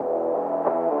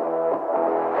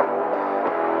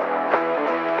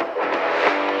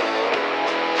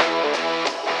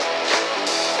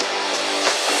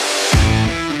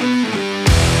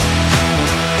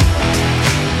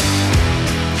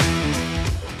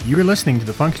You are listening to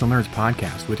the Functional Nerds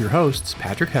Podcast with your hosts,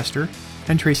 Patrick Hester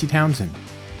and Tracy Townsend.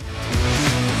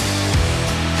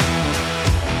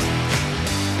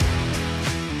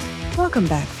 Welcome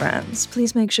back, friends.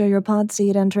 Please make sure your pod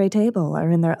seat and tray table are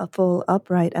in their full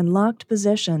upright and locked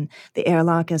position. The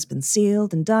airlock has been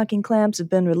sealed and docking clamps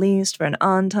have been released for an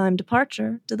on-time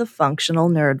departure to the Functional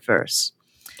Nerdverse.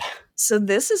 So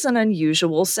this is an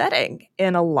unusual setting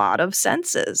in a lot of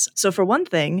senses. So for one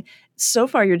thing, so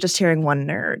far you're just hearing one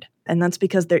nerd, and that's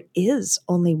because there is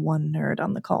only one nerd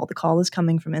on the call. The call is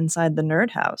coming from inside the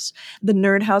nerd house. The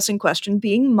nerd house in question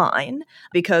being mine,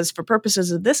 because for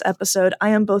purposes of this episode, I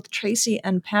am both Tracy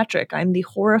and Patrick. I'm the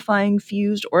horrifying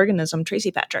fused organism, Tracy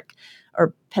Patrick,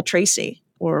 or Patracy,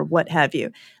 or what have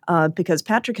you, because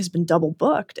Patrick has been double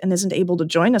booked and isn't able to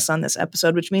join us on this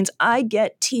episode, which means I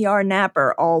get TR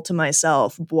Napper all to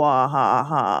myself. Bwah ha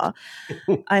ha.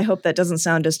 I hope that doesn't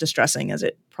sound as distressing as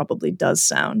it probably does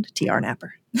sound, TR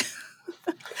Napper.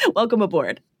 Welcome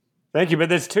aboard. Thank you, but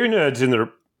there's two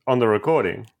nerds on the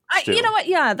recording. You know what?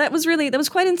 Yeah, that was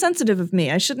quite insensitive of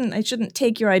me. I shouldn't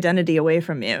take your identity away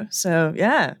from you. So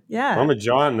yeah. I'm a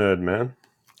giant nerd, man.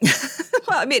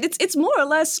 Well, I mean, it's more or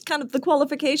less kind of the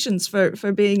qualifications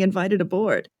for being invited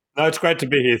aboard. No, it's great to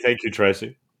be here. Thank you,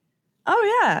 Tracy.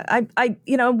 Oh yeah, I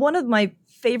one of my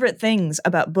favorite things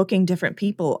about booking different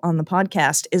people on the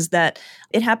podcast is that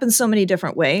it happens so many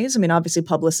different ways. I mean, obviously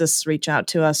publicists reach out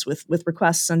to us with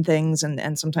requests and things,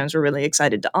 and sometimes we're really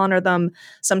excited to honor them.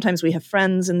 Sometimes we have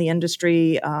friends in the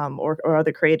industry or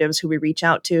other creatives who we reach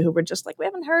out to who we're just like, we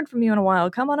haven't heard from you in a while.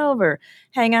 Come on over,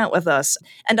 hang out with us.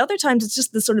 And other times it's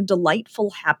just the sort of delightful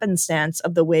happenstance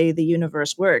of the way the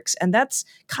universe works. And that's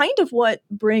kind of what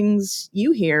brings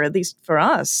you here, at least for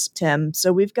us, Tim.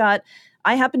 So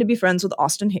I happen to be friends with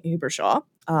Austin Habershaw.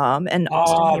 And Austin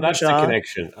Habershaw, that's the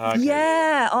connection. Okay.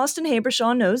 Yeah, Austin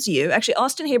Habershaw knows you. Actually,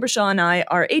 Austin Habershaw and I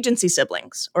are agency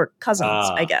siblings, or cousins,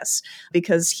 I guess,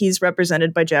 because he's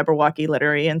represented by Jabberwocky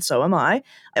Literary, and so am I.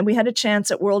 And we had a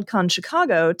chance at Worldcon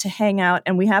Chicago to hang out,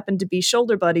 and we happened to be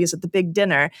shoulder buddies at the big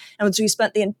dinner. And so we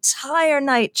spent the entire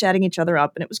night chatting each other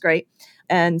up, and it was great.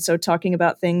 And so talking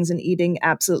about things and eating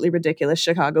absolutely ridiculous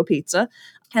Chicago pizza.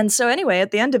 And so anyway,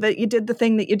 at the end of it, you did the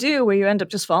thing that you do where you end up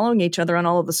just following each other on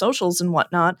all of the socials and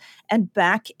whatnot. And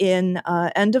back in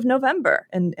end of November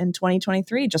in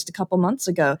 2023, just a couple months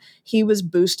ago, he was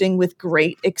boosting with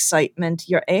great excitement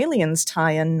your Aliens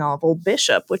tie-in novel,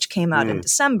 Bishop, which came out in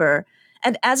December.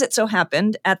 And as it so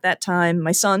happened, at that time,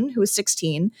 my son, who was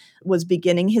 16, was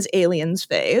beginning his Aliens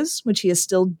phase, which he is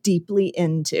still deeply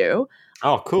into.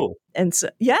 Oh, cool. And so,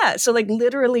 yeah, so like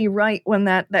literally right when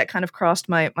that kind of crossed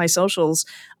my socials,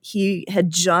 he had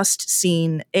just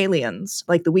seen Aliens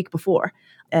like the week before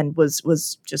and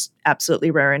was just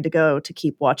absolutely raring to go to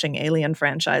keep watching Alien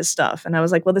franchise stuff. And I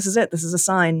was like, well, this is it. This is a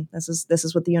sign. This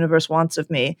is what the universe wants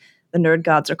of me. The nerd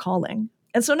gods are calling.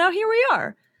 And so now here we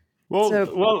are.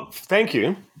 Well, thank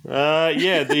you.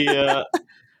 The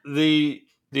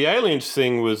Aliens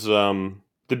thing was the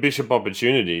Bishop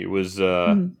opportunity was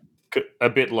a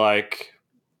bit like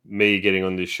me getting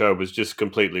on this show, was just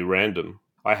completely random.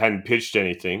 I hadn't pitched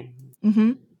anything.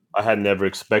 Mm-hmm. I had never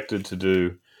expected to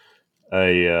do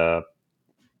a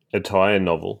tie-in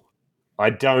novel. I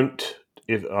don't.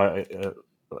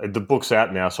 The book's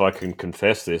out now, so I can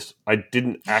confess this. I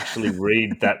didn't actually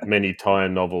read that many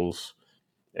tie-in novels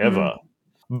ever,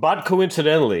 but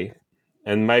coincidentally,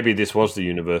 and maybe this was the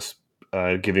universe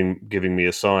giving me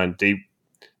a sign.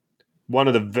 One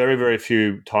of the very, very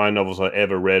few tie-in novels I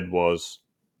ever read was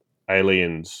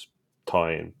Aliens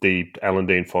tie-in, the Alan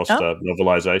Dean Foster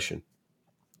novelization.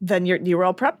 Then you were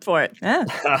all prepped for it. Yeah.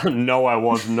 No, I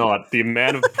was not. The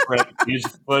amount of prep is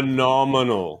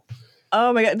phenomenal.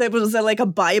 Oh my God. Was that like a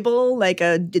Bible, like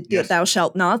a Yes. Thou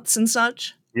Shalt Nots and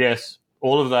such? Yes,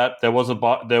 all of that. There was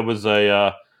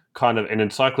a kind of an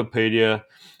encyclopedia,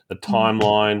 a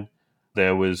timeline.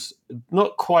 There was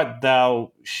not quite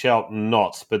Thou Shalt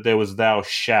Nots, but there was Thou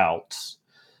Shalts.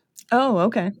 Oh,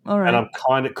 okay. All right. And I'm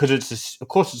kind of, because of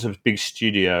course it's a big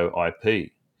studio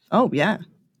IP. Oh, yeah.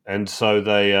 And so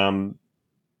they,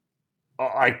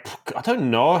 I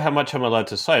don't know how much I'm allowed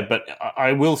to say, but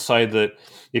I will say that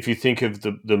if you think of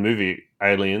the movie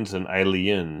Aliens and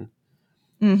Alien,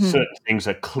 certain things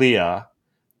are clear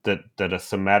that are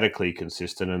thematically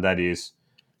consistent, and that is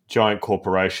giant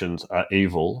corporations are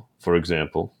evil, for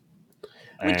example.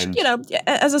 Which,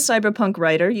 as a cyberpunk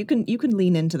writer, you can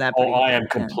lean into that. Oh, I am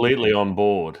completely on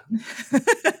board.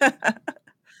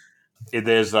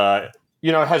 There's, it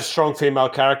has strong female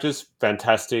characters,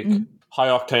 fantastic. High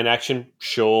octane action,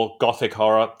 sure. Gothic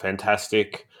horror,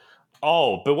 fantastic.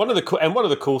 Oh, but one of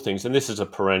the cool things, and this is a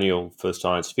perennial for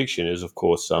science fiction, is of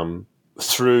course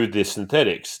through the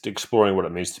synthetics, exploring what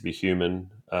it means to be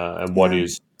human, and what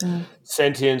is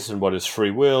sentience and what is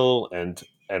free will, and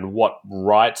what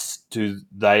rights do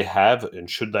they have and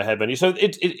should they have any. So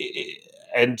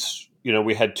and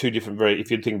we had two different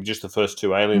if you think of just the first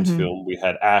two Aliens film, we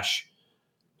had Ash,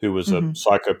 who was a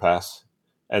psychopath,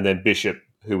 and then Bishop,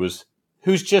 who's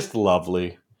just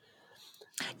lovely.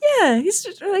 Yeah, he's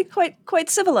just really quite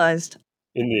civilized.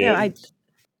 In the end.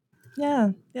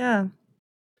 Yeah.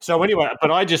 So anyway,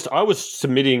 but I was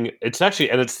submitting. It's actually,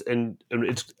 and it's.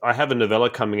 I have a novella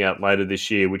coming out later this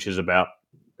year, which is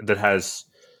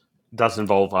does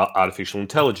involve artificial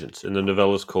intelligence, and the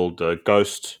novella is called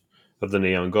 "Ghost of the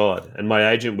Neon God." And my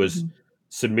agent was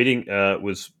submitting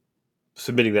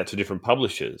that to different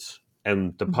publishers,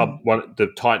 and the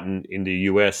Titan in the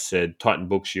US said, Titan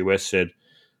Books US said,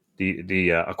 the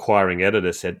acquiring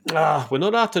editor said, we're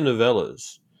not after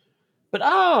novellas.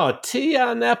 But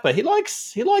T.R. Napa, he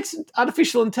likes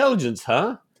artificial intelligence,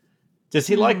 huh? Does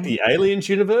he like the Aliens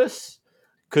universe?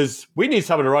 Because we need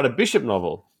someone to write a Bishop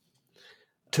novel.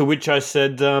 To which I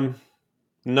said,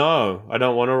 no, I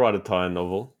don't want to write a tie-in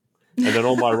novel. And then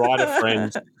all my writer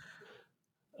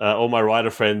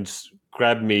friends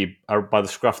grabbed me by the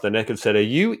scruff of the neck and said, "Are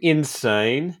you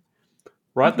insane?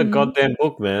 Write the goddamn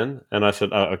book, man." And I said,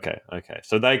 "Oh, okay."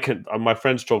 So my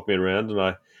friends talked me around, and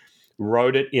I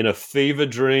wrote it in a fever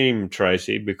dream,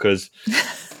 Tracy, because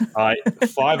are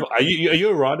you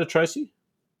a writer, Tracy?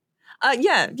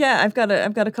 Yeah. I've got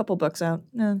a couple books out.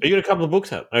 Yeah. You got a couple of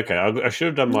books out. Okay, I should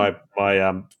have done my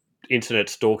internet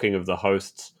stalking of the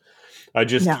hosts. I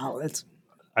just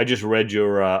read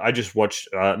your. I just watched,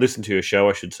 listened to your show,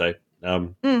 I should say.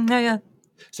 Yeah.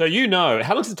 So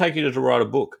how long does it take you to write a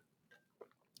book?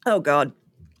 Oh God.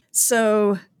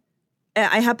 So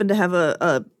I happen to have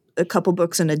a couple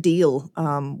books in a deal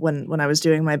when I was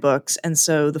doing my books, and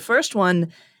so the first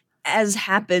one, as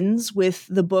happens with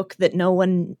the book that no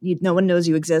one knows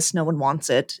you exist, no one wants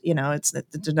it.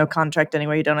 There's no contract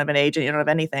anywhere. You don't have an agent. You don't have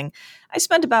anything. I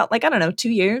spent about 2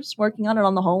 years working on it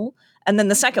on the whole, and then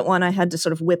the second one I had to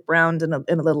sort of whip round in a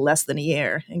little less than a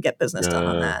year and get business done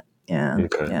on that. Yeah.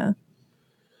 Okay.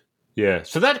 Yeah.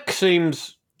 So that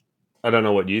seems. I don't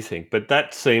know what you think, but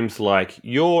that seems like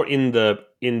you're in the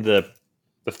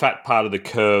fat part of the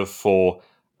curve for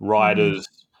writers'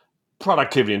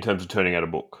 productivity in terms of turning out a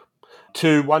book.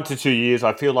 1 to 2 years,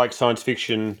 I feel like science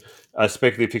fiction,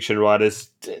 speculative fiction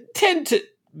writers tend to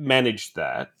manage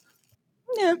that.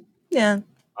 Yeah.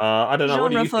 I don't know. Genre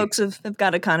what do you folks think? have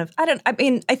got to kind of.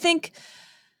 I think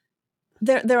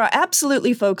there are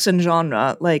absolutely folks in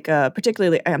genre,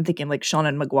 particularly I'm thinking like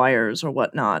Seanan McGuire's or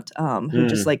whatnot, who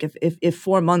just if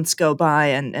 4 months go by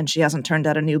and she hasn't turned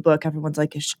out a new book, everyone's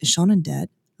like, is Seanan dead?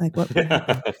 Like what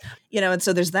happened? And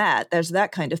so there's that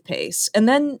kind of pace. And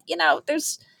then,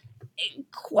 there's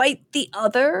quite the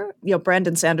other,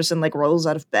 Brandon Sanderson rolls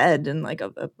out of bed and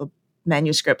a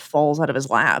manuscript falls out of his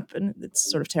lap, and it's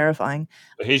sort of terrifying.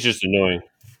 He's just annoying.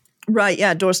 Right,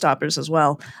 yeah, door stoppers as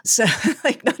well. So,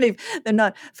 forget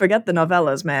the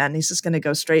novellas, man. He's just going to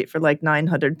go straight for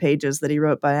 900 pages that he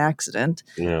wrote by accident.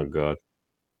 Oh, God.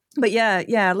 But yeah,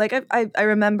 I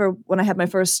remember when I had my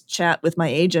first chat with my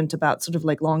agent about sort of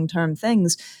long-term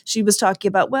things, she was talking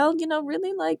about,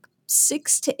 really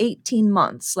 6 to 18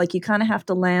 months. You kind of have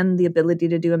to land the ability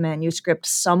to do a manuscript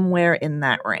somewhere in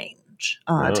that range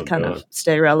to kind of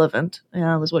stay relevant.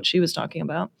 Yeah, was what she was talking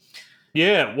about.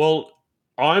 Yeah, well,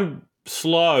 I'm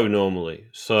slow normally,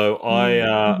 so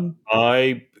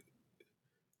I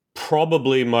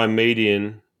probably my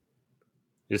median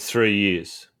is 3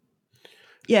 years.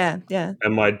 Yeah.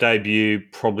 And my debut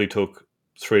probably took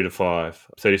 3 to 5.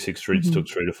 36 Streets took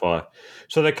 3 to 5.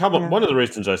 So they come up. One of the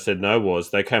reasons I said no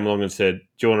was they came along and said,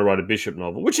 "Do you want to write a Bishop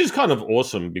novel?" Which is kind of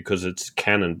awesome because it's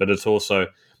canon, but it's also,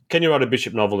 can you write a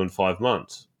Bishop novel in 5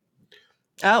 months?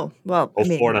 Oh, well, or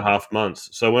 4.5 months.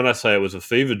 So when I say it was a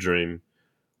fever dream,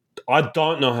 I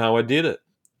don't know how I did it,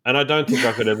 and I don't think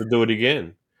I could ever do it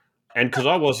again. And because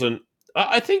I wasn't,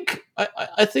 I think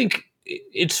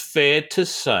it's fair to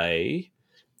say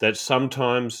that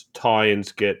sometimes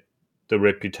tie-ins get the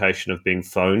reputation of being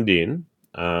phoned in.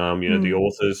 The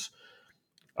authors.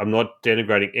 I'm not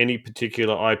denigrating any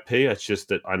particular IP. It's just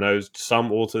that I know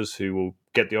some authors who will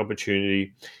get the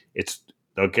opportunity.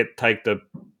 They'll take the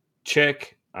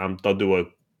check. They'll do a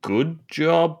good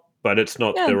job, but it's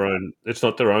not their own. It's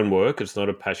not their own work. It's not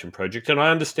a passion project, and I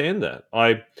understand that.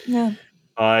 I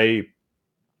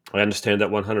understand that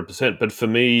 100%. But for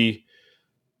me,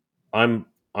 I'm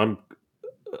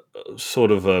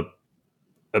sort of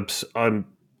I'm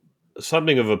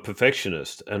something of a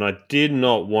perfectionist, and I did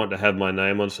not want to have my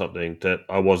name on something that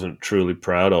I wasn't truly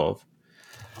proud of.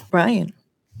 Right.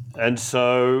 And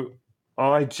so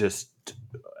I just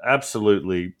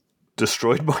absolutely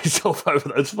destroyed myself over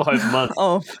those 5 months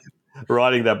Oh,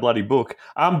 writing that bloody book.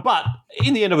 But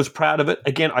in the end, I was proud of it.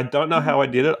 Again, I don't know how I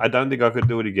did it. I don't think I could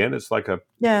do it again. It's like a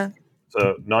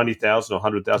 90,000 or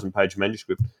 100,000 page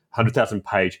manuscript. 100,000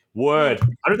 page word.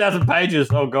 100,000 pages.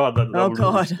 Oh God. That Oh would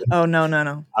really God. Oh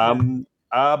no.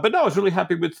 but no, I was really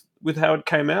happy with how it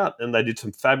came out, and they did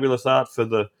some fabulous art for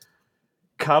the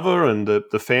cover, and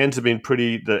the fans have been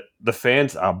pretty. The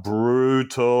fans are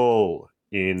brutal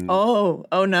in Oh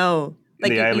no.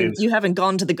 Like the Aliens. you haven't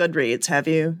gone to the Goodreads, have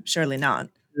you? Surely not.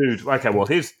 Dude, okay, well,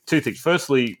 here's two things.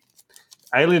 Firstly,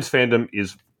 Aliens fandom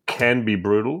can be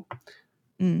brutal.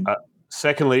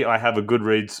 Secondly, I have a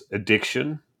Goodreads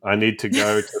addiction. I need to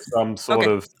go to some sort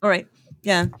Okay. of All right.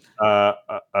 Yeah.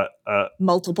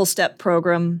 Multiple step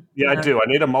program. I do. I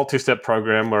need a multi-step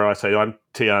program where I say I'm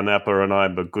TR Napa and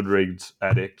I'm a Goodreads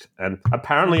addict, and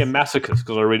apparently a masochist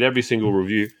because I read every single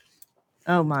review.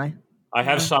 Oh my. I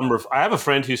have I have a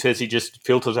friend who says he just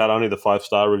filters out only the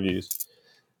 5-star reviews.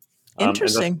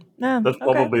 Interesting. That's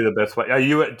probably the best way. Are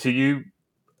you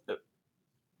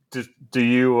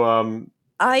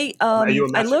I are you a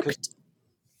I masochist?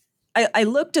 I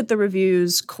looked at the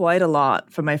reviews quite a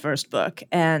lot for my first book,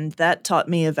 and that taught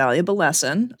me a valuable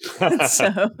lesson.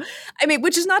 So, I mean,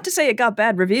 which is not to say it got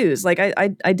bad reviews. Like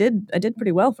I did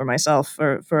pretty well for myself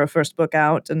for a first book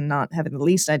out and not having the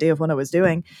least idea of what I was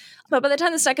doing. But by the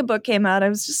time the second book came out, I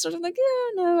was just sort of like,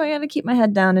 yeah, no, I got to keep my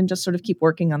head down and just sort of keep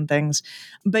working on things.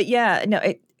 But yeah, no,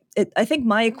 I think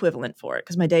my equivalent for it,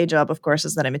 because my day job, of course,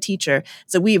 is that I'm a teacher.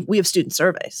 So we have student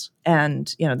surveys,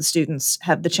 and the students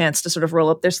have the chance to sort of roll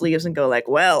up their sleeves and go like,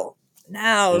 "Well,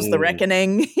 now's the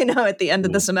reckoning," at the end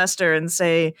of the semester, and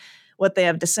say what they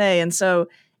have to say. And so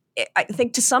I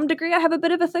think to some degree I have a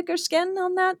bit of a thicker skin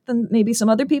on that than maybe some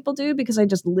other people do, because I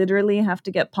just literally have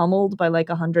to get pummeled by like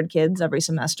 100 kids every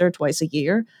semester, twice a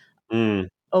year,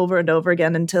 over and over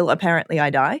again until apparently I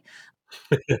die.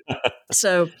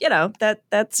 So,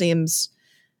 that seems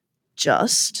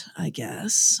just, I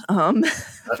guess,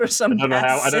 for some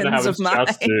past sins of mine.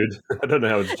 Just, dude. I don't know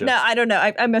how it's just. No, I don't know.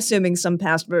 I'm assuming some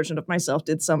past version of myself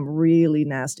did some really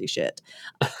nasty shit,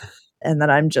 and that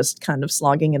I'm just kind of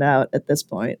slogging it out at this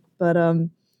point. But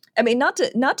I mean, not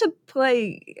to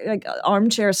play like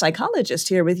armchair psychologist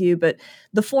here with you, but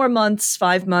the 4 months,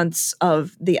 5 months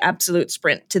of the absolute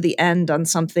sprint to the end on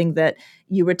something that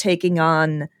you were taking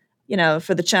on,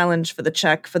 for the challenge, for the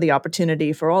check, for the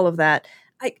opportunity, for all of that.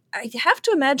 I have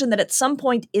to imagine that at some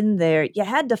point in there, you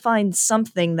had to find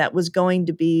something that was going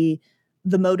to be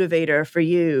the motivator for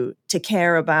you to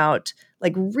care about,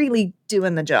 like, really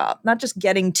doing the job, not just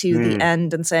getting to the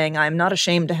end and saying, I'm not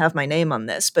ashamed to have my name on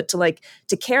this, but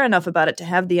to care enough about it, to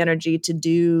have the energy to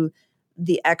do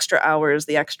the extra hours,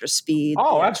 the extra speed.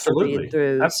 Oh, absolutely.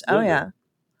 Absolutely. Oh, yeah.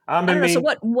 I don't know. So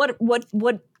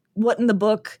what in the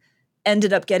book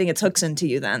ended up getting its hooks into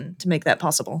you then to make that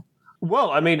possible?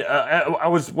 Well, I mean,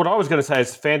 what I was going to say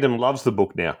is fandom loves the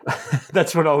book now.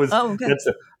 That's what I was. Oh, okay.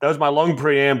 That was my long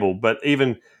preamble. But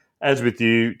even as with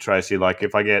you, Tracy, like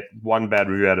if I get one bad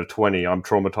review out of 20, I'm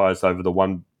traumatized over the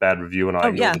one bad review, and I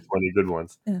ignore the 20 good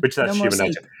ones. Yeah. Which that's human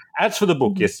nature. As for the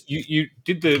book, yes, you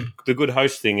did the good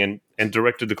host thing and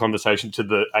directed the conversation to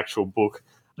the actual book.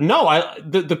 No,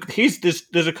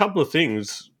 there's a couple of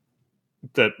things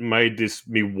that made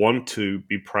me want to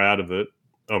be proud of it.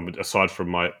 Aside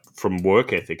from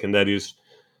work ethic, and that is,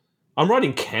 I'm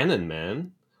writing canon,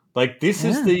 man. Like this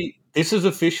is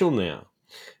official now.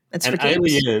 It's and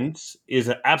Aliens is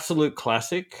an absolute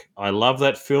classic. I love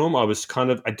that film. I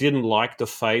didn't like the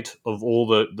fate of all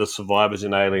the survivors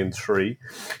in Alien 3.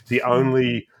 The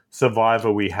only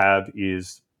survivor we have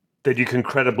is that you can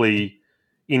credibly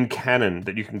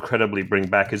bring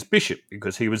back is Bishop,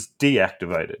 because he was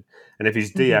deactivated, and if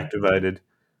he's deactivated.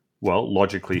 Well,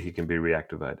 logically, he can be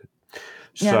reactivated.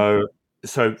 Yeah.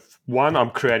 So one, I'm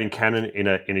creating canon in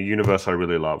a universe I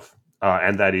really love,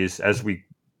 and that is, as we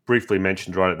briefly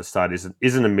mentioned right at the start,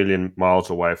 isn't a million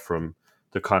miles away from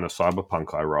the kind of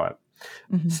cyberpunk I write.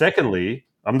 Secondly,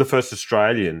 I'm the first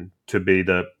Australian to be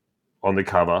on the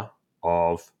cover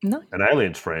of an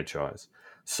Aliens franchise,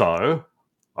 so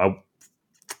I'm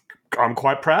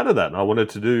quite proud of that, and I want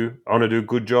to do a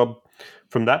good job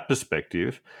from that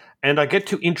perspective. And I get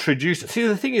to introduce. See,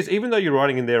 the thing is, even though you're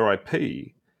writing in their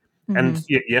IP, and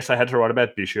yes, I had to write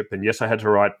about Bishop, and yes, I had to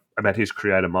write about his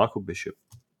creator, Michael Bishop,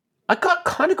 I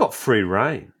kind of got free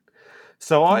reign.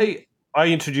 So I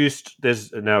introduced.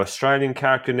 There's now Australian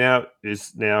character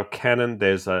is now canon.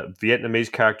 There's a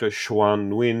Vietnamese character, Xuan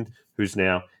Nguyen, who's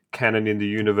now canon in the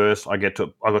universe. I got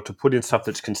to put in stuff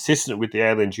that's consistent with the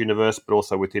Aliens universe, but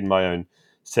also within my own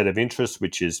set of interests,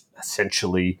 which is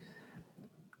essentially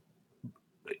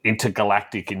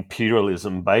intergalactic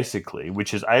imperialism, basically,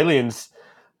 which is aliens.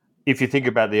 If you think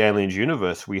about the aliens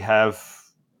universe, we have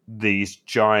these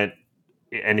giant,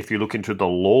 and if you look into the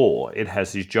law, it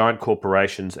has these giant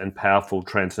corporations and powerful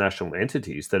transnational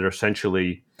entities that are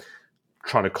essentially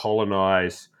trying to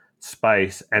colonize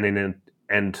space and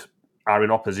are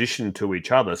in opposition to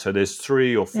each other. So there's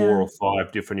 3 or 4 or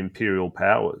 5 different imperial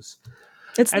powers.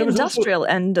 It's the industrial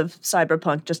end of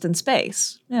cyberpunk, just in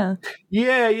space. Yeah.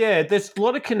 Yeah. There's a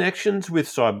lot of connections with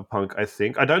cyberpunk, I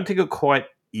think. I don't think it quite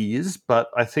is, but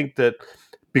I think that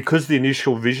because the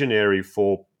initial visionary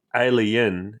for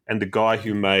Alien and the guy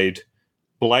who made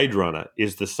Blade Runner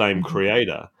is the same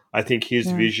creator, I think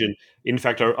his vision... In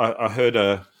fact, I heard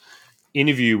a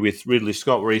interview with Ridley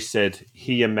Scott where he said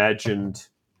he imagined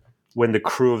when the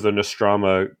crew of the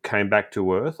Nostromo came back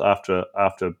to Earth after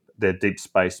their deep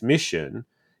space mission,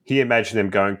 he imagined them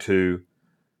going to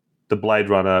the Blade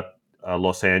Runner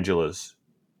Los Angeles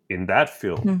in that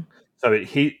film. So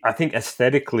I think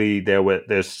aesthetically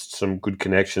there's some good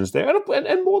connections there,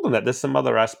 and more than that, there's some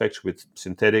other aspects with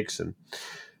synthetics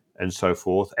and so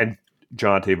forth, and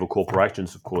giant evil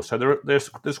corporations, of course. So there's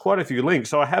quite a few links.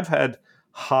 So I have had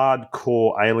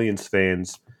hardcore Aliens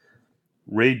fans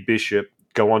read Bishop,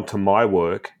 go on to my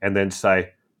work, and then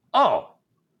say, "Oh,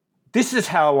 this is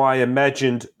how I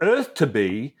imagined Earth to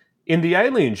be in the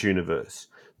Aliens universe."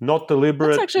 Not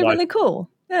deliberate. That's actually really cool.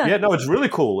 Yeah, no, it's really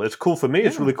cool. It's cool for me.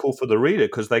 It's really cool for the reader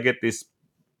because they get this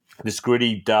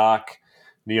gritty, dark,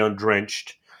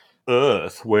 neon-drenched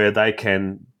Earth where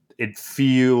it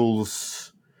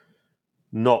feels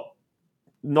not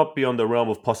beyond the realm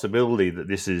of possibility that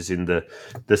this is in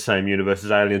the same universe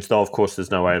as Aliens. Though, of course, there's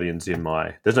no aliens there's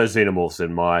no xenomorphs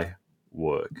in my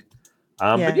work.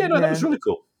 That was really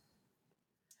cool.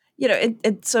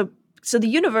 So the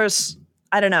universe,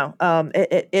 I don't know.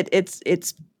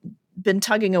 It's been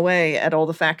tugging away at all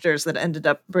the factors that ended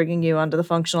up bringing you onto the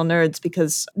Functional Nerds,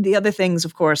 because the other things,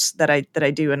 of course, that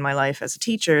I do in my life as a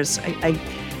teacher is I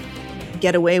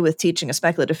get away with teaching a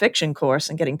speculative fiction course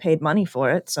and getting paid money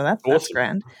for it. So that's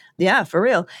grand. Yeah, for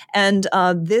real. And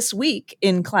this week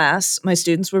in class, my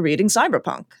students were reading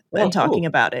Cyberpunk and talking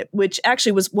about it, which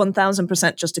actually was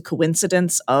 1000% just a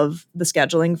coincidence of the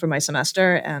scheduling for my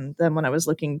semester. And then when I was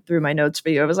looking through my notes for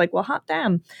you, I was like, well, hot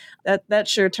damn, that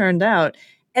sure turned out.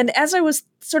 And as I was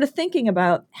sort of thinking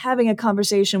about having a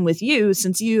conversation with you,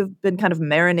 since you've been kind of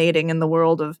marinating in the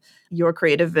world of your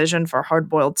creative vision for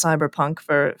hard-boiled cyberpunk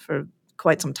for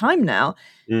quite some time now,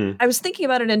 I was thinking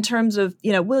about it in terms of,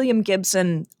 William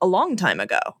Gibson a long time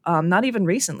ago, not even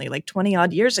recently, like 20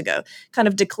 odd years ago, kind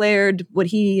of declared what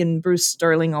he and Bruce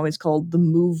Sterling always called the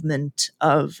movement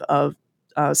of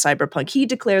cyberpunk. He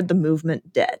declared the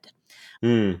movement dead.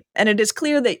 And it is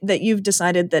clear that you've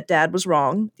decided that Dad was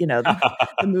wrong. The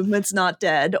movement's not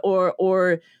dead,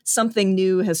 or something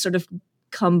new has sort of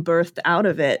come birthed out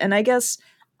of it. And I guess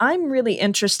I'm really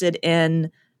interested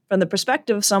in, from the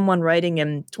perspective of someone writing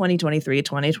in 2023,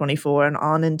 2024, and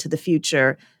on into the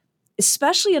future,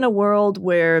 especially in a world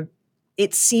where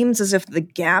it seems as if the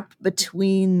gap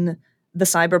between the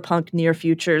cyberpunk near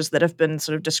futures that have been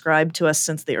sort of described to us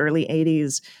since the early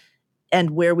 80s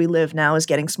and where we live now is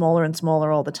getting smaller and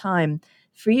smaller all the time.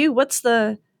 For you, what's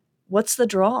the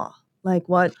draw? Like,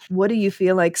 what do you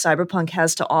feel like cyberpunk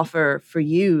has to offer for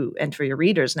you and for your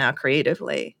readers now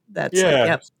creatively? That's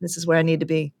this is where I need to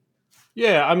be.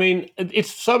 Yeah, I mean,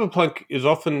 cyberpunk is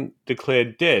often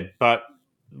declared dead, but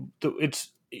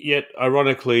it's yet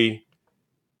ironically,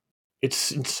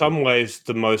 it's in some ways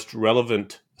the most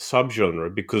relevant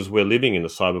subgenre because we're living in a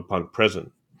cyberpunk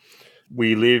present.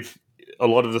 A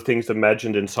lot of the things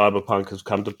imagined in cyberpunk has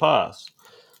come to pass,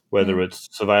 whether it's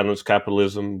surveillance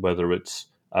capitalism, whether it's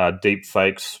deep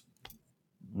fakes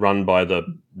run by the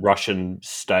Russian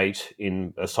state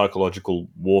in a psychological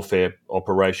warfare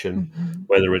operation,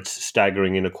 whether it's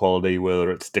staggering inequality, whether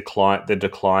it's the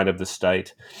decline of the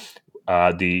state,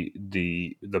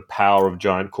 the power of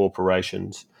giant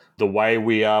corporations, the way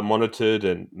we are monitored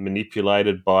and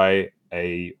manipulated by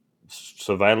a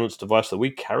surveillance device that we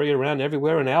carry around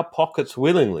everywhere in our pockets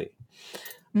willingly.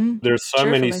 There are so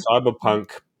many cyberpunk.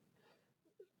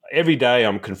 Every day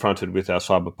I'm confronted with our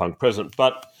cyberpunk present,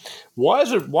 but why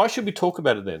should we talk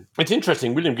about it then? It's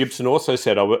interesting. William Gibson also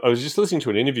said, I was just listening to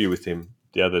an interview with him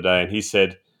the other day, and he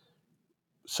said,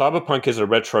 cyberpunk is a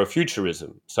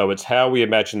retrofuturism. So it's how we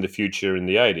imagine the future in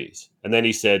the 80s. And then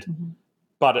he said,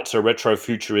 but it's a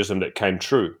retrofuturism that came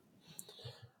true.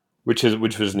 Which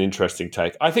was an interesting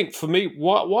take. I think for me,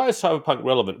 why is cyberpunk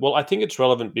relevant? Well, I think it's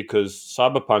relevant because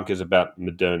cyberpunk is about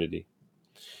modernity.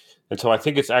 And so I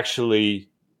think it's actually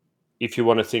if you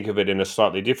want to think of it in a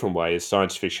slightly different way, is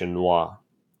science fiction noir.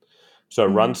 So it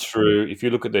runs through, if you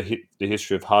look at the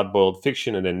history of hard-boiled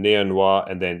fiction and then neo-noir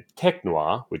and then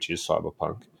tech-noir, which is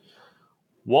cyberpunk,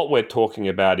 what we're talking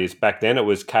about is back then it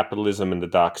was capitalism and the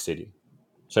dark city.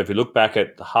 So if you look back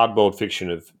at the hard-boiled fiction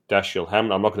of Dashiell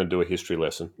Hammett, I'm not going to do a history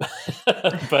lesson,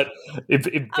 but I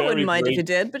wouldn't mind if you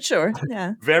did, but sure,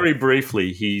 yeah. Very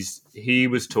briefly, he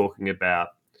was talking about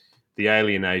the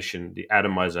alienation, the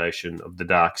atomization of the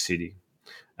dark city,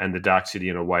 and the dark city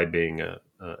in a way being a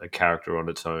character on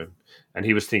its own. And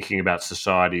he was thinking about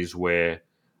societies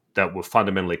that were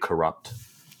fundamentally corrupt,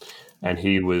 and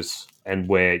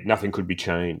where nothing could be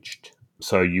changed.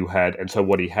 So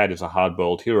what he had is a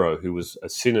hard-boiled hero who was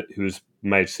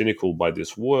made cynical by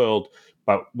this world,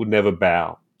 but would never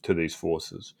bow to these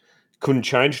forces. Couldn't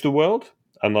change the world,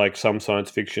 unlike some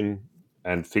science fiction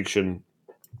and fiction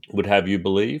would have you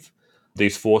believe.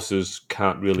 These forces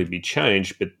can't really be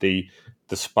changed, but the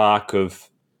spark of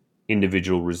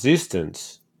individual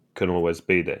resistance can always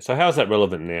be there. So how is that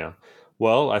relevant now?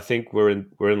 Well, I think we're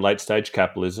in late stage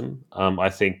capitalism. I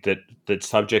think that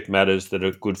subject matters that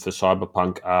are good for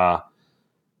cyberpunk are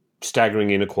staggering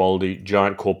inequality,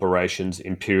 giant corporations,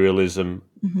 imperialism,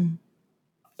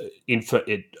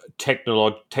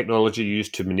 technology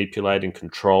used to manipulate and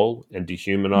control and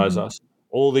dehumanize us.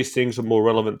 All these things are more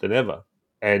relevant than ever.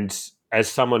 And as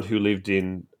someone who lived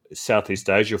in Southeast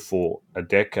Asia for a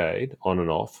decade, on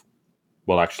and off,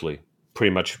 well, actually,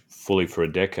 pretty much fully for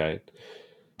a decade,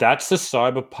 that's the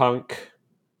cyberpunk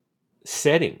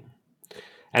setting.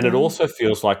 And it also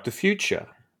feels like the future.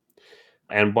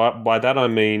 And by that I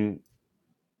mean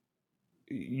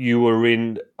you were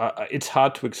in, it's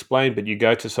hard to explain, but you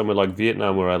go to somewhere like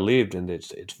Vietnam where I lived, and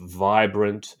it's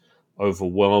vibrant,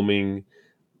 overwhelming,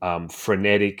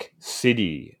 frenetic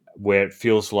city where it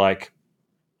feels like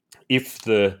if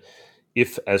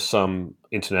as some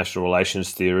international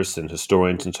relations theorists and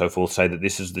historians and so forth say that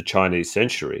this is the Chinese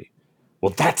century,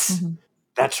 well,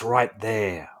 that's right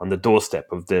there on the doorstep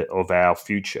of our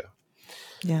future.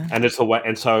 Yeah. And it's a way,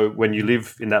 and so when you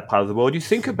live in that part of the world, you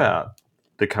think about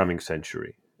the coming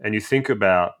century, and you think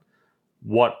about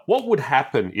what would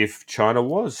happen if China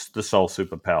was the sole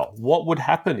superpower. What would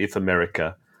happen if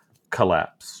America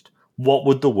collapsed? What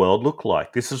would the world look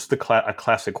like? This is a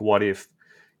classic what if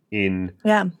in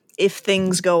if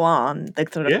things go on, the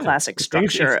sort of classic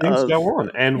structure if things of go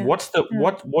on. And what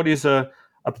is and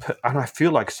I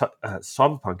feel like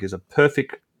cyberpunk is a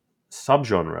perfect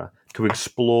subgenre to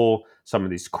explore some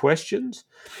of these questions.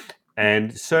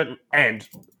 And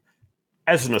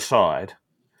as an aside,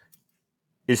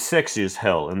 is sexy as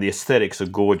hell, and the aesthetics are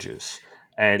gorgeous.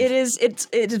 And it is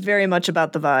very much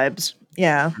about the vibes.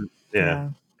 Yeah.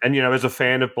 And as a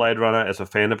fan of Blade Runner, as a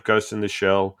fan of Ghost in the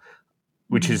Shell,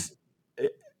 which is,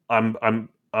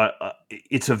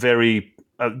 it's a very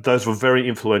those were very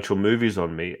influential movies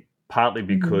on me. Partly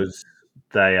because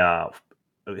they are,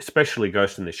 especially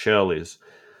Ghost in the Shell, it's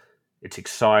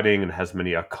exciting and has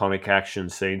many iconic action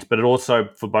scenes, but it also,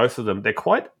 for both of them, they're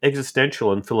quite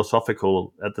existential and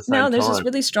philosophical at the same time. No, there's this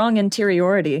really strong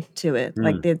interiority to it.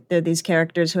 Like they're these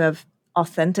characters who have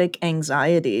authentic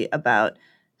anxiety about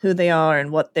who they are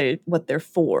and what they're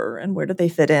for and where do they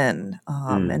fit in,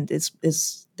 and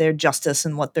is their justice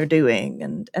in what they're doing,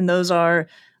 and those are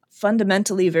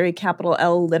fundamentally very capital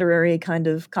L literary kind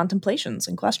of contemplations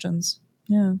and questions.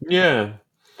 Yeah.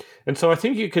 And so I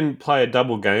think you can play a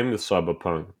double game with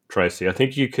cyberpunk, Tracy. I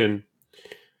think you can.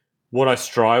 What I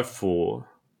strive for,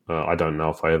 I don't know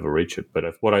if I ever reach it, but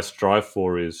what I strive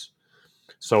for is,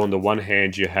 so on the one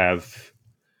hand, you have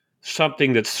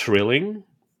something that's thrilling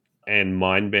and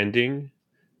mind-bending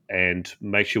and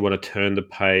makes you want to turn the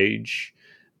page,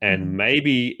 and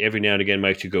maybe every now and again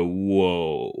makes you go,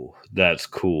 whoa, that's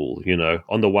cool,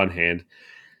 on the one hand.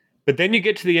 But then you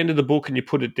get to the end of the book and you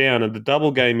put it down, and the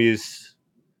double game is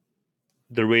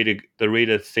the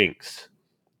reader thinks.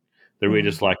 The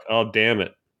reader's like, oh, damn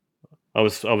it. I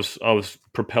was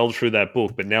propelled through that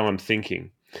book, but now I'm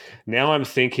thinking. Now I'm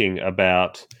thinking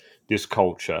about this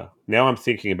culture. Now I'm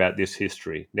thinking about this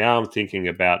history. Now I'm thinking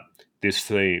about this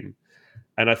theme.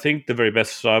 And I think the very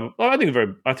best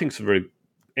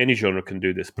any genre can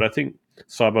do this, but I think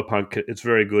cyberpunk, it's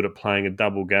very good at playing a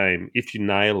double game if you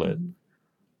nail it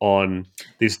on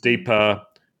these deeper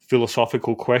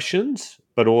philosophical questions,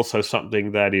 but also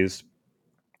something that is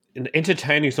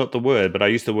entertaining is not the word, but I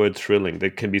use the word thrilling.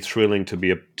 That can be thrilling to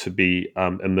be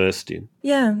immersed in.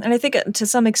 Yeah, and I think to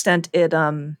some extent it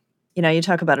you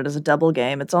talk about it as a double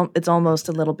game. It's almost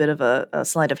a little bit of a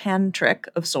sleight of hand trick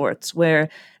of sorts, where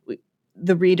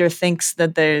the reader thinks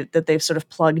that they've sort of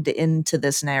plugged into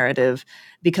this narrative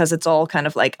because it's all kind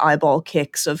of like eyeball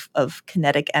kicks of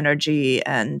kinetic energy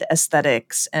and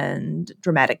aesthetics and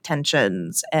dramatic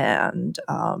tensions and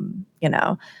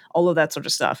all of that sort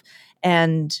of stuff,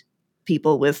 and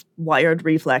people with wired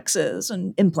reflexes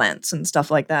and implants and stuff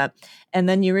like that. And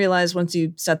then you realize once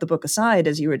you set the book aside,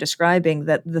 as you were describing,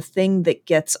 that the thing that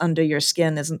gets under your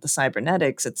skin isn't the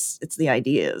cybernetics, it's the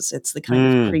ideas. It's the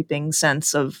kind of creeping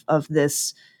sense of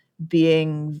this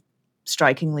being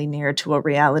strikingly near to a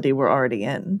reality we're already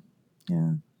in.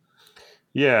 Yeah.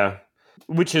 Yeah.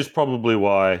 Which is probably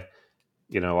why,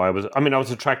 I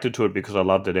was attracted to it because I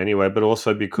loved it anyway, but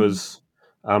also because,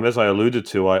 as I alluded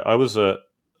to,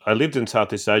 I lived in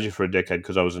Southeast Asia for a decade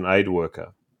because I was an aid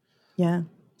worker. Yeah.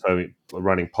 So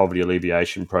running poverty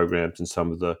alleviation programs in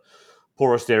some of the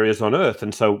poorest areas on earth.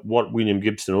 And so what William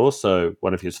Gibson also,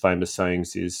 one of his famous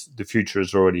sayings is, the future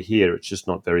is already here. It's just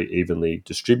not very evenly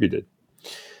distributed.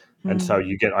 And so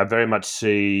I very much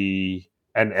see,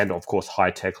 and of course, high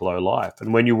tech, low life.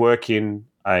 And when you work in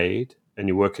aid and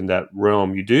you work in that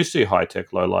realm, you do see high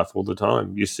tech, low life all the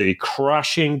time. You see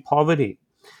crushing poverty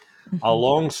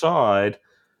alongside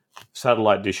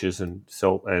satellite dishes and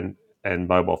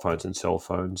mobile phones and cell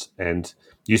phones. And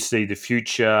you see the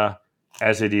future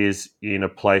as it is in a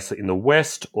place in the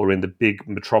West or in the big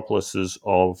metropolises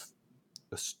of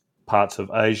parts of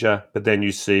Asia. But then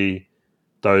you see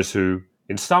those who,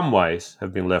 in some ways,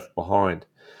 have been left behind.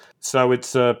 So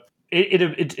it's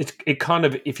it kind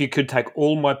of, if you could take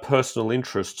all my personal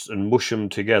interests and mush them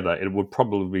together, it would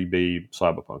probably be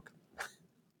cyberpunk.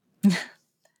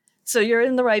 So you're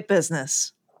in the right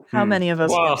business. How many of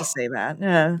us get to say that?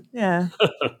 Yeah, yeah.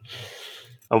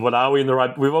 But are we in the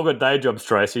right? We've all got day jobs,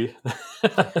 Tracy.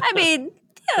 I mean,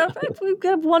 we've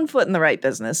got one foot in the right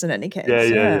business in any case.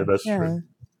 Yeah, that's true.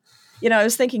 I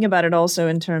was thinking about it also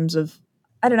in terms of,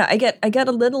 I don't know, I get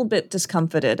a little bit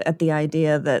discomfited at the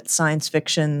idea that science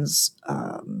fiction is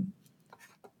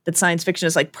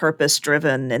like purpose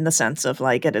driven, in the sense of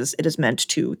like it is meant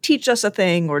to teach us a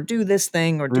thing or do this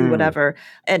thing or do whatever.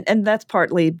 And that's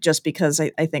partly just because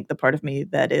I think the part of me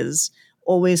that is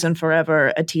always and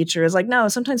forever a teacher is like, no,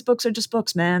 sometimes books are just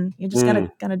books, man. You just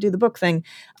gotta do the book thing.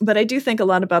 But I do think a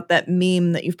lot about that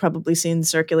meme that you've probably seen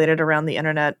circulated around the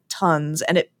internet tons,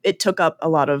 and it took up a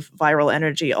lot of viral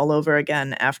energy all over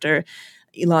again after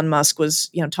Elon Musk was,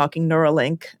 talking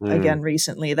Neuralink again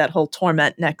recently. That whole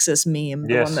Torment Nexus meme,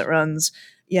 the one that runs.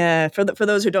 Yeah, for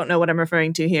those who don't know what I'm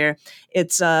referring to here,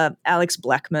 it's Alex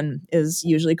Blackman is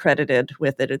usually credited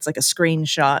with it. It's like a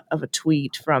screenshot of a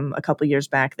tweet from a couple years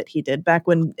back that he did back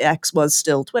when X was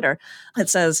still Twitter. It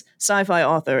says, "Sci-fi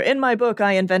author, in my book,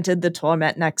 I invented the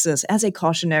Torment Nexus as a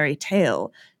cautionary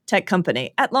tale. Tech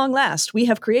company, at long last, we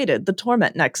have created the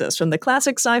Torment Nexus from the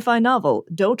classic sci-fi novel,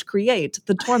 Don't Create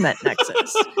the Torment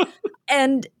Nexus."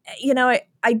 And,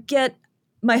 I get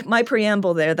my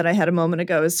preamble there that I had a moment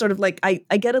ago is sort of like, I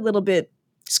get a little bit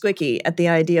squicky at the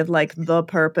idea of like the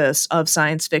purpose of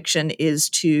science fiction is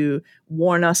to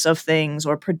warn us of things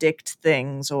or predict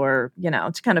things or,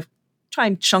 to kind of try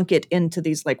and chunk it into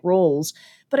these like roles.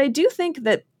 But I do think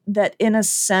that in a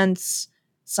sense,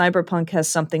 cyberpunk has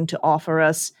something to offer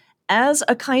us as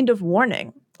a kind of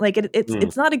warning. Like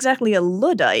it's not exactly a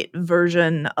Luddite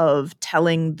version of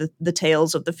telling the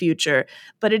tales of the future,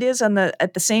 but it is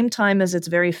at the same time as it's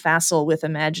very facile with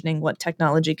imagining what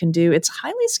technology can do, it's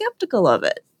highly skeptical of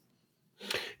it.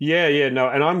 Yeah, no,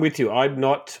 and I'm with you. I'm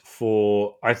not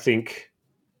for, I think,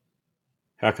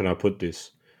 how can I put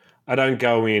this? I don't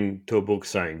go into a book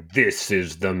saying, this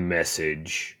is the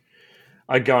message.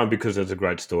 I go in because there's a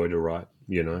great story to write,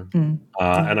 And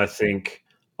I think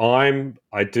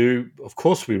I do, of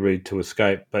course we read to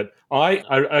escape, but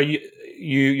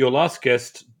your last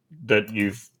guest that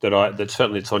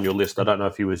certainly it's on your list. I don't know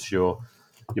if you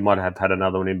might have had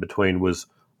another one in between, was,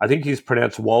 I think he's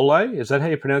pronounced Wole. Is that how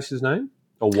you pronounce his name?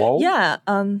 Or Wole? Yeah.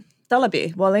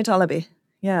 Talabi, Wole Talabi.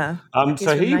 Yeah.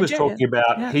 So he was talking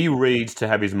about, he reads to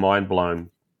have his mind blown.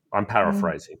 I'm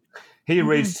paraphrasing. He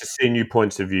reads to see new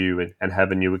points of view and have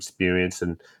a new experience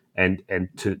and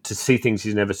to see things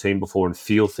he's never seen before and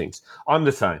feel things. I'm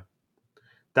the same.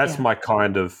 That's my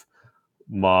kind of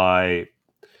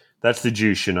that's the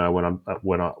juice, when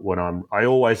I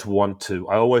always want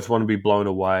to be blown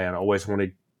away, and I always want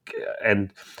to,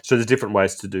 and so there's different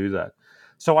ways to do that.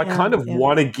 So I kind of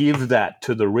want to give that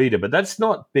to the reader, but that's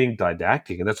not being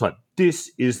didactic, and that's not,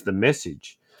 this is the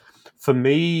message. For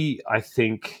me, I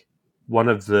think one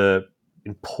of the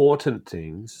important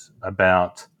things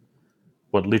about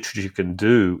what literature can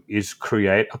do is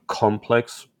create a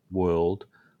complex world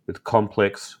with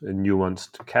complex and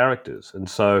nuanced characters. And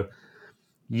so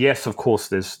yes, of course,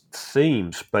 there's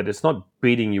themes, but it's not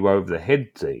beating you over the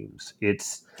head themes.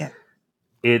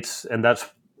 And that's,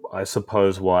 I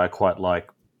suppose, why I quite like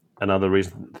another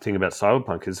thing about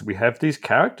cyberpunk is we have these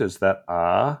characters that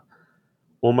are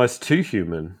almost too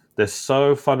human. They're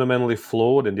so fundamentally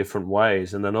flawed in different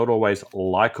ways, and they're not always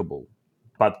likable,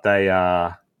 but they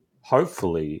are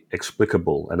hopefully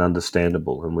explicable and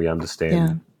understandable, and we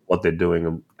understand what they're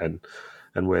doing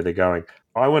and where they're going.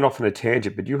 I went off on a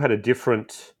tangent, but you had a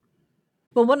different.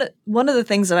 Well, one of the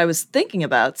things that I was thinking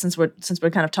about, since we're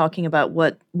kind of talking about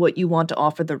what you want to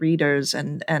offer the readers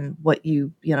and what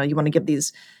you want to give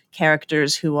these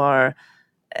characters who are,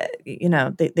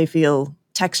 they feel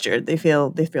textured, they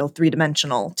feel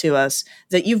three-dimensional to us,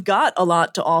 that you've got a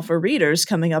lot to offer readers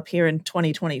coming up here in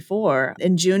 2024,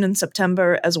 in June and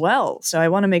September as well. So I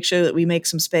want to make sure that we make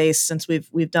some space, since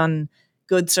we've done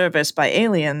good service by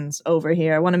Aliens over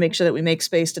here. I want to make sure that we make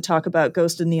space to talk about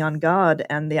Ghost of Neon God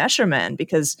and the Escherman,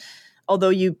 because although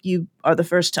you are the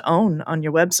first to own on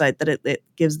your website that it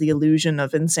gives the illusion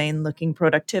of insane looking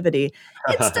productivity,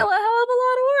 it's still a hell of a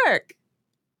lot of work.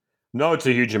 No, it's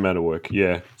a huge amount of work.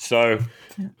 Yeah. So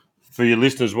for your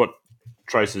listeners, what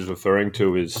Trace is referring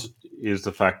to is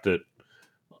the fact that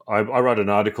I wrote an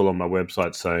article on my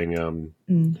website saying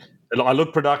I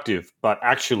look productive, but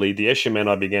actually the Escherman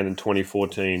I began in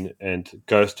 2014 and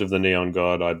Ghost of the Neon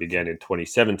God I began in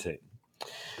 2017.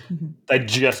 Mm-hmm. They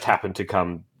just happened to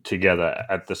come together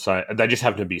at the same. They just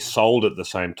happened to be sold at the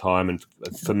same time, and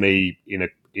for me,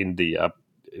 in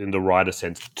the writer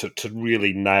sense, to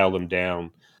really nail them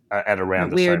down at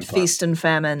around the same time. Weird feast and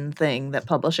famine thing that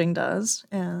publishing does.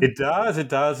 Yeah, it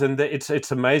does, and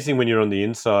it's amazing when you're on the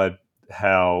inside.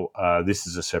 How this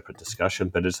is a separate discussion,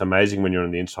 but it's amazing when you're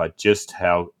on the inside just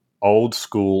how old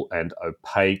school and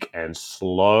opaque and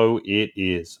slow it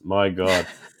is. My God.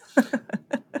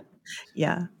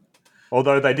 Yeah.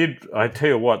 Although I tell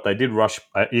you what, they did rush.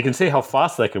 You can see how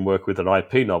fast they can work with an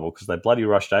IP novel because they bloody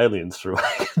rushed Aliens through.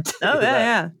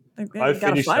 Yeah. They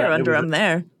got a fire under them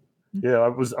there.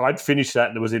 Yeah, I'd finished that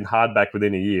and it was in hardback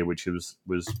within a year, which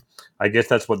was I guess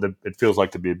that's what it feels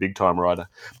like to be a big time writer.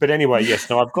 But anyway, yes,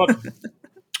 no, I've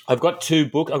got two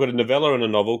books. I've got a novella and a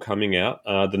novel coming out.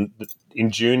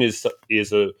 In June is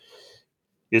the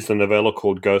novella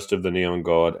called Ghost of the Neon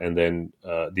God, and then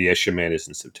the Escherman is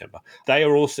in September. They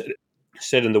are all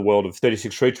set in the world of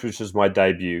 36 Streets, which is my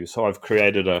debut. So I've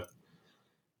created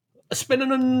I spent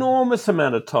an enormous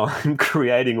amount of time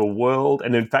creating a world,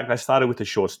 and in fact, I started with a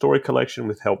short story collection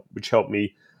which helped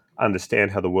me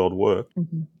understand how the world worked.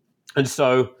 Mm-hmm. And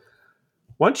so,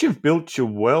 once you've built your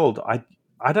world,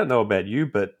 I don't know about you,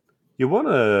 but you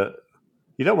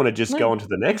don't want to just go on to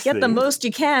the next thing. Get the most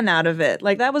you can out of it.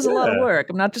 Like that was a lot of work.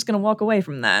 I'm not just going to walk away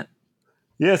from that.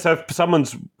 Yeah, so if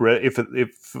someone's read,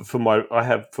 for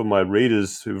my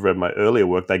readers who've read my earlier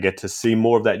work, they get to see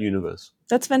more of that universe.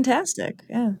 That's fantastic.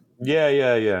 Yeah.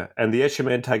 Yeah. And the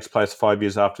Escherman takes place 5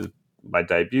 years after my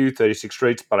debut, 36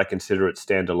 Streets, but I consider it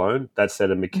standalone. That's set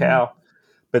in Macau. Mm-hmm.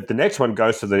 But the next one,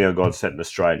 Ghost of the Neon God, set in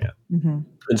Australia. Mm-hmm.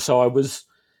 And so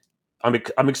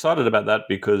I'm excited about that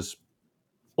because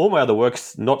all my other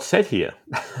work's not set here.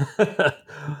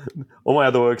 All my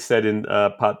other work's set in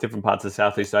different parts of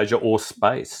Southeast Asia or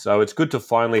space. So it's good to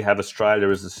finally have Australia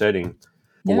as a setting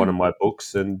for one of my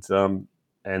books, and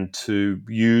to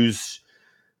use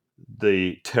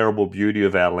the terrible beauty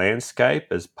of our landscape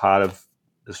as part of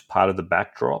the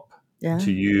backdrop. Yeah.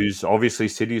 To use obviously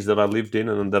cities that I lived in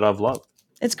and that I've loved.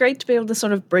 It's great to be able to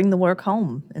sort of bring the work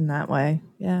home in that way.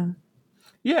 Yeah.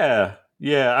 Yeah.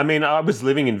 I mean, I was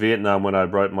living in Vietnam when I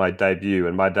wrote my debut,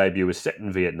 and my debut was set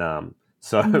in Vietnam.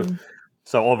 So,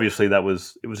 so obviously it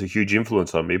was a huge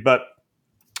influence on me. But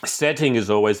setting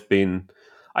has always been.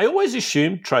 I always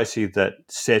assumed, Tracy, that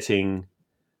setting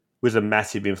was a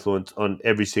massive influence on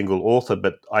every single author.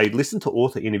 But I listen to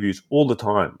author interviews all the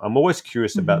time. I'm always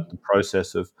curious about the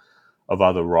process of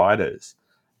other writers.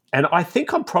 And I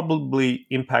think I'm probably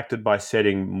impacted by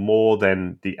setting more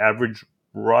than the average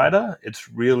writer. It's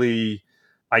really,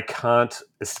 I can't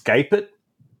escape it.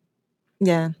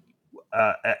 Yeah.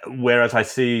 Whereas I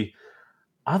see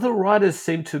other writers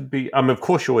seem to be, of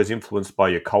course you're always influenced by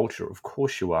your culture. Of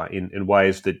course you are in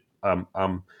ways that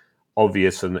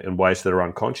obvious and in ways that are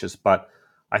unconscious. But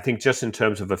I think just in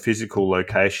terms of a physical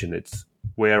location, it's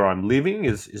where I'm living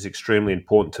is extremely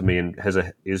important to me and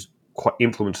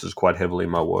influences quite heavily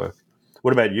my work.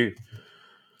 What about you?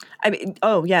 I mean,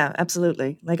 oh yeah,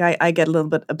 absolutely. Like I get a little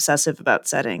bit obsessive about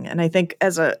setting, and I think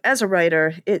as a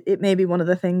writer, it may be one of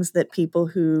the things that people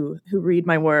who read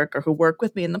my work or who work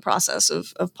with me in the process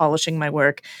of polishing my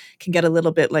work can get a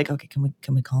little bit like, okay,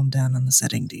 can we calm down on the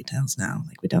setting details now?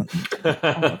 Like we don't need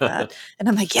all of that. And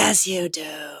I'm like, yes, you do.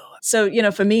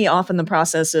 So for me, often the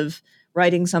process of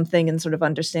writing something and sort of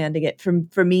understanding it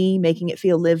for me, making it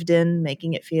feel lived in,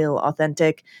 making it feel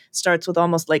authentic, starts with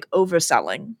almost like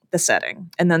overselling the setting.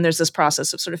 And then there's this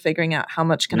process of sort of figuring out how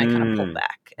much can I kind of pull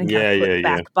back and kind of put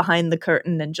back behind the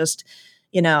curtain and just,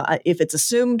 if it's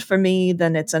assumed for me,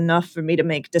 then it's enough for me to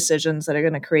make decisions that are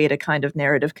going to create a kind of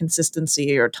narrative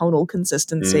consistency or tonal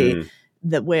consistency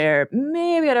that where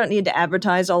maybe I don't need to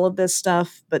advertise all of this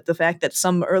stuff, but the fact that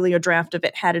some earlier draft of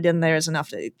it had it in there is enough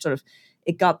to sort of,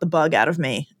 it got the bug out of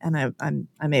me, and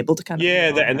I'm able to kind of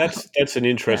that's an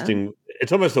interesting. Yeah.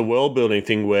 It's almost a world building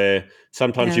thing where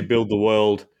sometimes you build the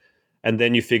world, and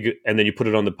then you put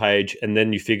it on the page, and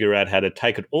then you figure out how to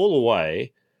take it all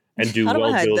away and do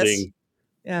world building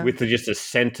with just a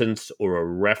sentence or a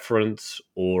reference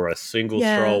or a single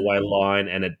throwaway line,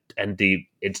 and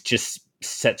it just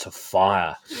sets a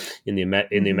fire in the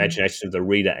imagination of the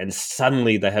reader, and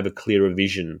suddenly they have a clearer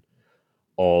vision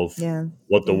of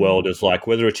what the world is like,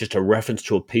 whether it's just a reference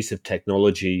to a piece of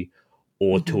technology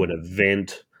or to an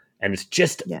event, and it's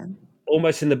just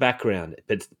almost in the background,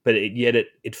 but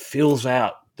it fills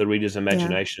out the reader's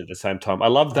imagination at the same time. I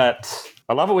love that.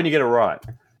 I love it when you get it right.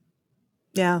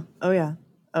 Yeah. Oh yeah.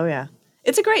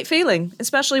 It's a great feeling,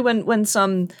 especially when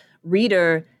some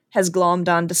reader has glommed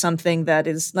onto something that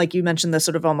is, like you mentioned, the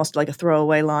sort of almost like a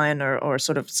throwaway line or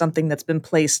sort of something that's been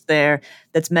placed there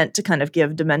that's meant to kind of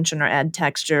give dimension or add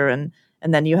texture. And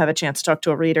then you have a chance to talk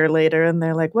to a reader later and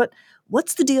they're like,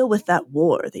 what's the deal with that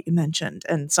war that you mentioned?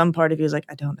 And some part of you is like,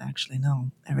 I don't actually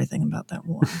know everything about that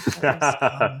war.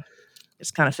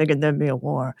 Just kind of figured there'd be a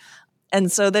war.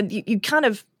 And so then you kind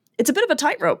of, it's a bit of a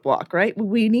tightrope walk, right?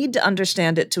 We need to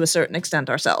understand it to a certain extent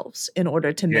ourselves in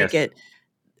order to make it,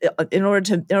 in order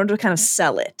to kind of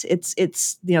sell it. It's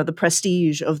the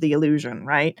prestige of the illusion,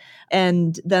 right?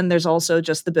 And then there's also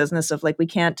just the business of like, we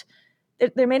can't,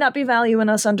 there may not be value in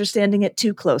us understanding it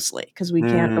too closely because we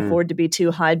can't afford to be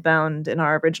too hidebound in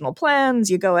our original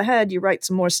plans. You go ahead, you write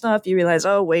some more stuff, you realize,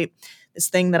 oh wait, this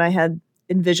thing that I had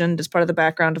envisioned as part of the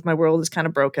background of my world is kind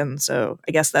of broken. So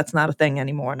I guess that's not a thing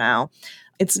anymore now.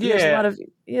 There's a lot of,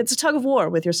 it's a tug of war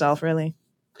with yourself, really.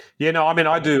 Yeah, no, I mean,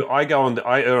 I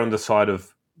err on the side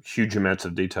of huge amounts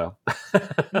of detail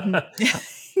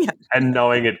and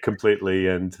knowing it completely,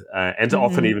 and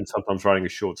often even sometimes writing a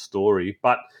short story.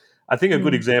 But I think a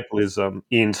good example is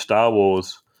in Star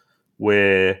Wars,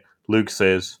 where Luke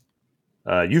says,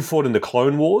 "You fought in the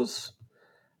Clone Wars,"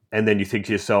 and then you think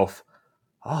to yourself,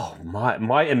 "Oh,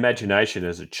 my imagination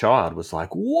as a child was like,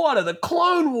 what are the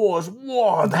Clone Wars?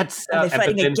 Whoa, that's are they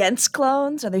fighting against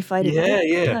clones? Are they fighting?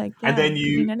 Like, and then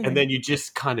you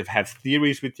just kind of have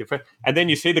theories with your friend, and then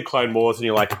you see the Clone Wars, and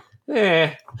you're like,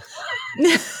 eh."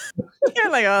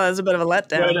 You're like, oh, that's a bit of a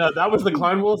letdown. No, that was the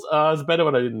Clone Wars. It's better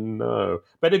when I didn't know,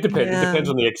 but it depends. It depends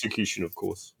on the execution, of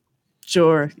course.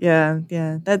 Sure. Yeah.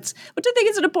 That's what I think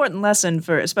is an important lesson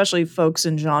for especially folks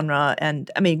in genre.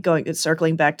 And I mean,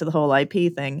 circling back to the whole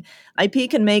IP thing, IP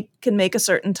can make a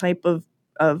certain type of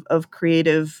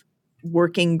creative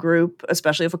working group,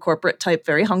 especially if a corporate type,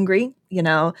 very hungry,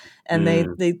 and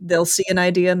they'll see an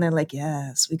idea and they're like,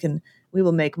 yes, we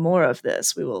will make more of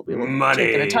this. We will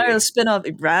take an entire spin-off,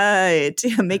 right?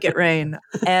 Make it rain.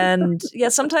 And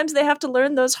sometimes they have to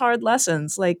learn those hard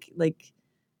lessons. There's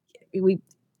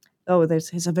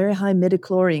a very high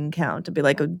midichlorian count to be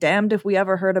like, oh, damned if we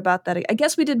ever heard about that. I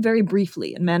guess we did very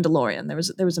briefly in Mandalorian.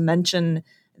 There was a mention,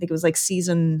 I think it was like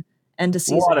end of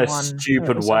season one. What a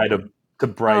stupid way to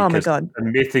break a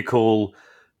mythical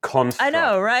construct. I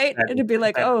know, right? It'd be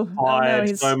like, no,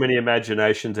 so many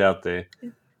imaginations out there.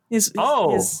 His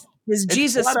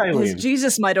Jesus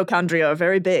mitochondria are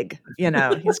very big.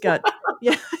 He's got,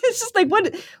 it's just like,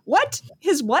 what?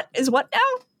 His what is what now?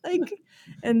 Like,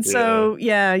 and so,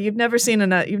 you've never seen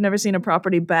a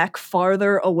property back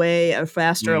farther away or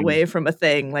faster away from a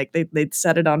thing. Like they'd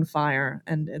set it on fire,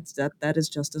 and it's that is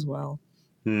just as well.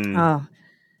 Well,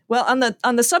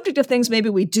 on the subject of things maybe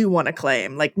we do want to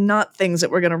claim, like not things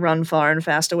that we're going to run far and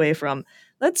fast away from.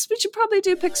 We should probably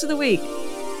do picks of the week.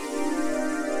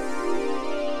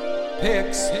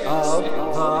 Picks of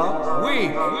the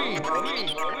week.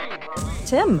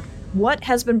 Tim, what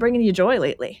has been bringing you joy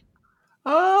lately?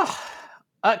 I'm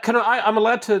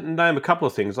allowed to name a couple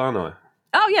of things, aren't I?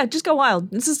 Oh yeah, just go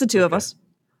wild. This is the two of us.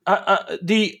 A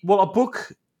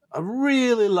book I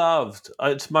really loved.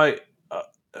 It's my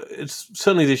it's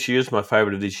certainly this year's my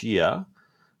favourite of this year.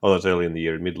 Although it's early in the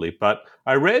year, admittedly. But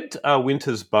I read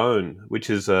Winter's Bone, which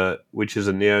is a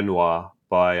neo noir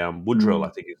by Woodrow, I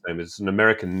think his name is. It's an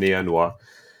American neo noir.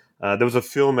 There was a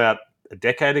film out a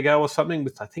decade ago or something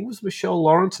with, I think it was Michelle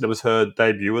Lawrence, and it was her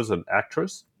debut as an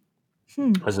actress,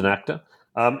 as an actor.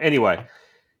 Anyway,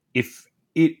 if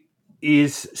it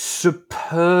is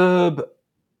superb,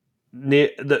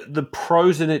 the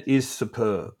prose in it is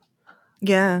superb.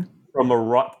 Yeah. From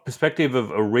a perspective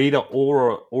of a reader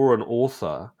or an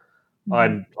author,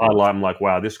 I'm like,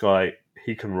 wow, this guy,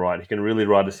 he can write. He can really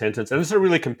write a sentence. And it's a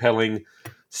really compelling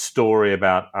story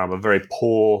about a very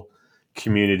poor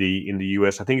community in the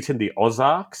US. I think it's in the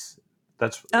Ozarks.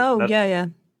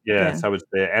 Yeah. So it's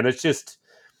there. And it's just,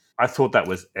 I thought that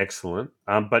was excellent.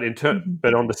 But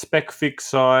but on the spec fic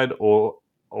side or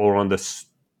on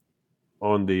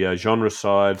the genre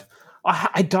side,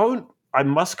 I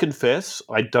must confess,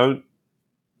 I don't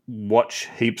watch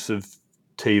heaps of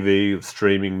TV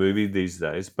streaming movie these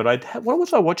days. But what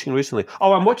was I watching recently?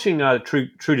 Oh, I'm watching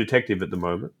True Detective at the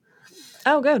moment.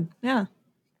 Oh, good. Yeah.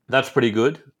 That's pretty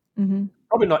good. Mm-hmm.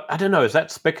 Probably not. I don't know. Is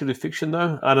that speculative fiction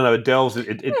though? I don't know. It delves.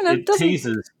 It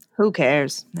teases. Who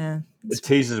cares? Yeah. It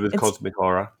teases with cosmic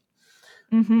horror.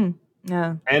 Mm-hmm.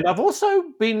 Yeah. And I've also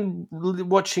been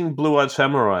watching Blue Eyed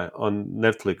Samurai on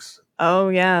Netflix. Oh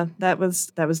yeah, that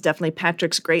was definitely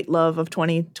Patrick's great love of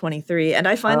 2023, and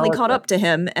I finally caught up to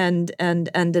him and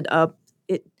ended up.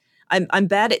 I'm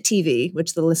bad at TV,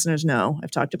 which the listeners know.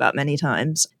 I've talked about many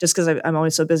times, just because I'm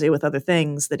always so busy with other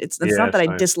things that it's not that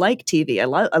I dislike TV. I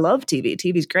love TV.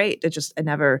 TV's great. It's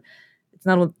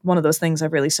not one of those things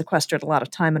I've really sequestered a lot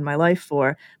of time in my life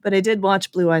for. But I did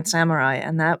watch Blue Eyed Samurai,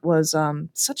 and that was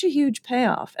such a huge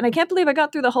payoff. And I can't believe I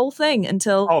got through the whole thing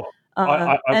until.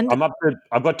 I'm up to.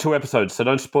 I've got 2 episodes, so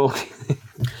don't spoil.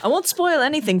 I won't spoil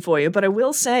anything for you, but I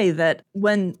will say that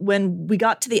when we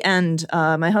got to the end,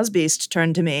 my husband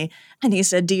turned to me and he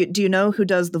said, "Do you know who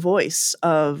does the voice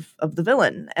of the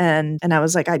villain?" And I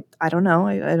was like, I don't know.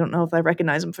 I don't know if I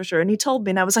recognize him for sure. And he told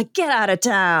me, and I was like, "Get out of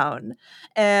town!"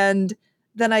 And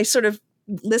then I sort of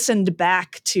listened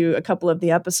back to a couple of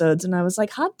the episodes, and I was like,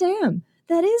 "Hot damn!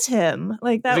 That is him!"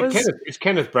 Like that was. It's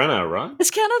Kenneth Branagh, right? It's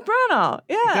Kenneth Branagh.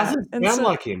 Yeah, it doesn't sound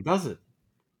like him, does it?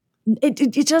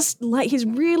 It just like he's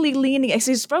really leaning.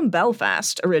 He's from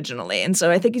Belfast originally, and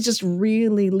so I think he's just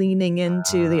really leaning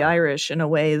into the Irish in a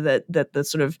way that the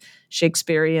sort of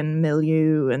Shakespearean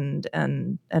milieu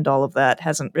and all of that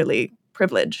hasn't really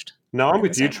privileged. No, I'm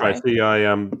with you, Tracy.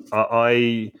 I've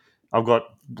got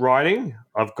writing.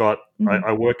 I've got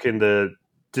I work in the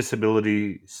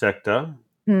disability sector.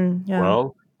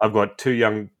 Well, I've got 2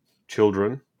 young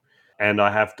children. And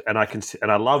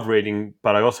I love reading,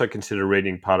 but I also consider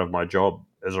reading part of my job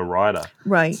as a writer.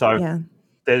 Right. So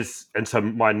so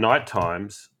my night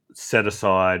times set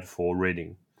aside for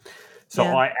reading. So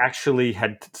I actually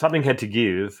had to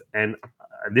give, and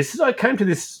I came to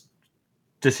this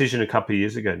decision a couple of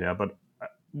years ago now. But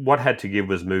what had to give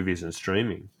was movies and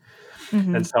streaming.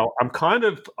 And so I'm kind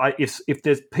of if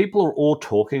there's people are all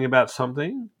talking about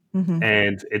something.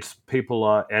 And it's people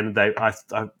I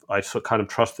kind of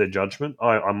trust their judgment.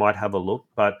 I might have a look,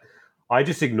 but I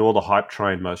just ignore the hype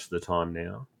train most of the time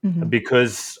now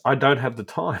because I don't have the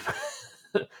time.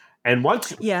 And one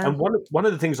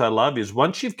of the things I love is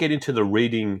once you get into the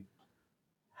reading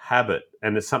habit,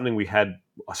 and it's something we had,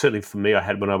 certainly for me, I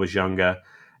had when I was younger,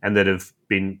 and that have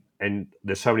been, and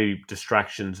there's so many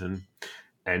distractions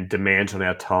and demands on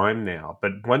our time now.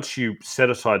 But once you set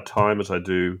aside time, as I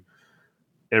do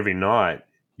every night,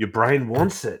 your brain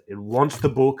wants it. It wants the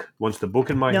book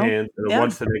in my hand, and it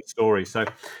wants the next story. So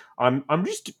I'm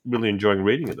just really enjoying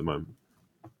reading at the moment.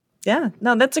 Yeah,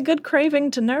 no, that's a good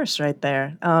craving to nurse right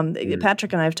there.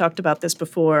 Patrick and I have talked about this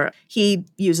before. He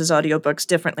uses audiobooks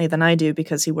differently than I do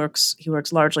because he works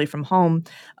largely from home.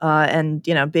 And,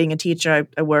 being a teacher,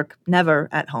 I work never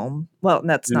at home. Well,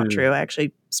 that's not true. I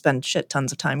actually spend shit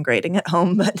tons of time grading at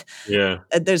home, but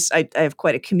I have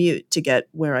quite a commute to get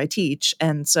where I teach.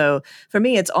 And so for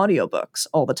me, it's audiobooks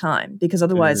all the time because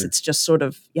otherwise it's just sort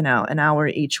of, an hour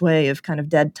each way of kind of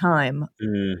dead time.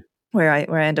 Where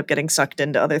I end up getting sucked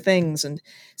into other things, and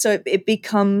so it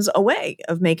becomes a way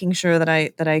of making sure that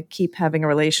I keep having a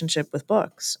relationship with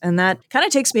books, and that kind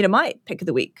of takes me to my pick of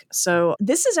the week. So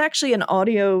this is actually an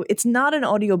audio. It's not an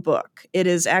audio book. It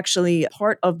is actually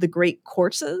part of the Great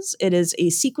Courses. It is a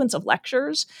sequence of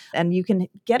lectures, and you can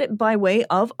get it by way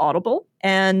of Audible.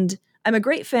 And I'm a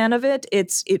great fan of it.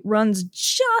 It runs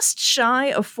just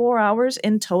shy of 4 hours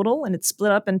in total, and it's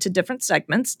split up into different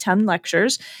segments, 10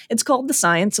 lectures. It's called The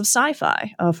Science of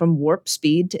Sci-Fi, from warp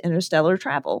speed to interstellar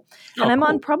travel. Oh, And I'm cool.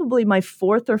 on probably my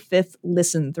fourth or fifth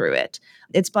listen through it.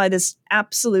 It's by this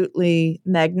absolutely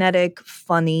magnetic,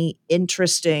 funny,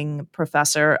 interesting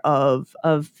professor of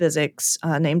physics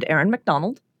named Erin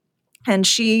McDonald. And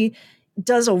she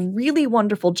does a really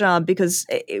wonderful job because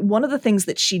one of the things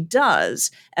that she does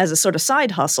as a sort of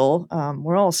side hustle,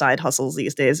 we're all side hustles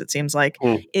these days, it seems like,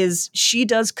 is she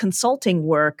does consulting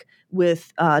work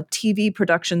with TV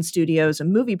production studios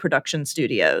and movie production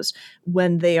studios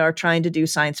when they are trying to do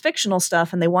science fictional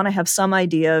stuff and they want to have some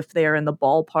idea if they're in the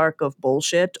ballpark of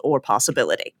bullshit or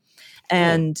possibility.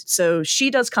 And so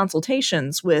she does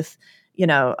consultations with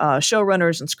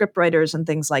showrunners and scriptwriters and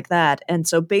things like that. And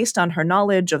so based on her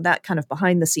knowledge of that kind of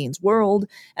behind the scenes world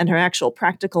and her actual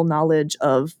practical knowledge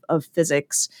of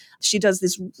physics, she does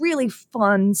this really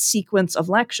fun sequence of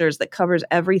lectures that covers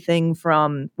everything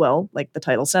from, well, like the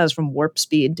title says, from warp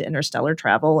speed to interstellar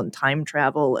travel and time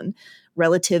travel and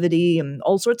relativity and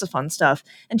all sorts of fun stuff.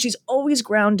 And she's always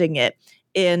grounding it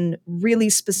in really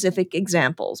specific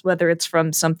examples, whether it's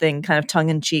from something kind of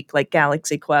tongue-in-cheek like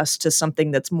Galaxy Quest to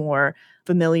something that's more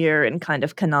familiar and kind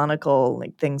of canonical,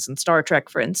 like things in Star Trek,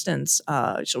 for instance.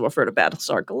 She'll refer to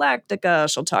Battlestar Galactica.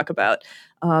 She'll talk about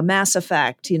Mass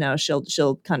Effect.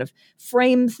 She'll kind of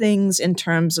frame things in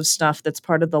terms of stuff that's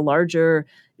part of the larger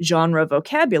genre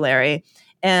vocabulary,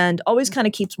 and always kind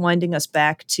of keeps winding us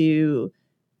back to,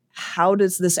 how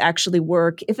does this actually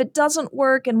work? If it doesn't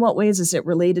work, in what ways is it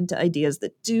related to ideas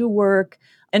that do work?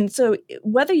 And so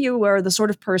whether you are the sort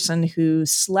of person who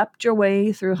slept your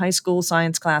way through high school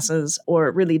science classes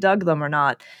or really dug them or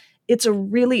not, it's a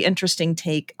really interesting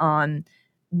take on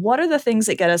what are the things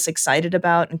that get us excited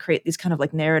about and create these kind of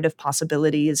like narrative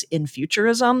possibilities in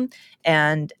futurism,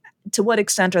 and to what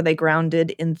extent are they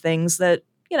grounded in things that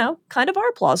kind of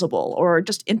are plausible or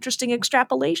just interesting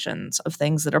extrapolations of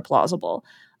things that are plausible.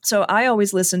 So I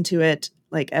always listen to it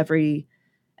like every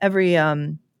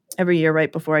year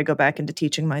right before I go back into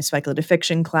teaching my speculative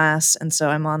fiction class. And so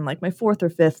I'm on like my fourth or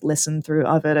fifth listen through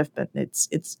of it.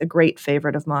 It's a great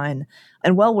favorite of mine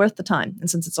and well worth the time. And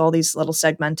since it's all these little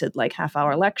segmented like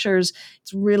half-hour lectures,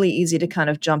 it's really easy to kind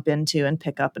of jump into and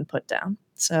pick up and put down.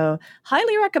 So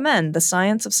highly recommend The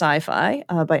Science of Sci-Fi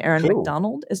by Erin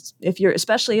McDonald,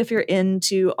 especially if you're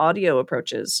into audio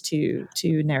approaches to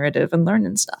narrative and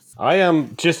learning stuff. I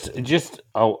am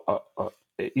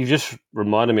you just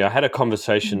reminded me. I had a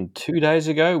conversation 2 days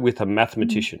ago with a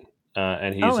mathematician,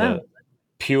 and he's a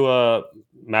pure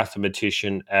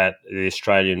mathematician at the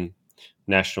Australian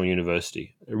National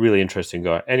University. A really interesting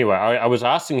guy. Anyway, I was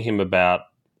asking him about.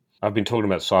 I've been talking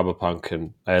about cyberpunk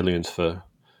and aliens for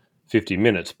 50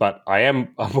 minutes, but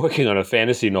I'm working on a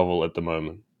fantasy novel at the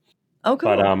moment. Oh,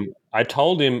 cool.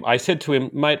 But I said to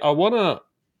him, mate, I wanna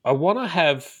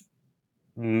have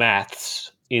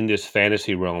maths in this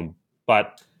fantasy realm,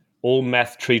 but all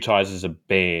math treatises are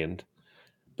banned.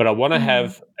 But I want to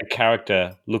have a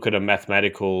character look at a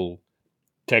mathematical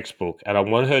textbook, and I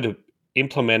want her to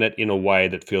implement it in a way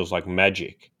that feels like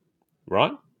magic,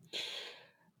 right?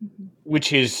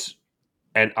 Which is,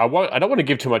 and I don't want to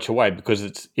give too much away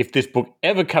because if this book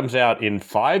ever comes out in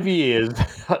 5 years,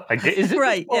 is it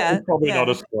right? Yeah, probably not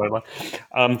a spoiler.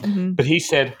 But he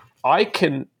said I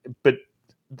can, but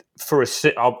for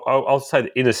I'll say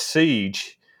that in a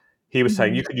siege, he was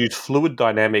saying you could use fluid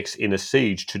dynamics in a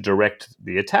siege to direct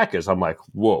the attackers. I'm like,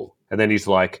 whoa. And then he's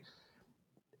like,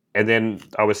 and then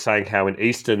I was saying how in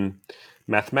Eastern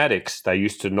mathematics, they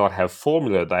used to not have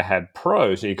formula. They had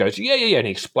prose. And he goes, yeah. And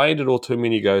he explained it all to me.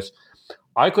 And he goes,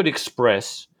 I could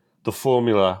express the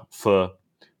formula for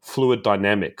fluid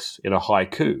dynamics in a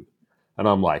haiku. And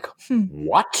I'm like,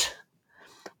 what?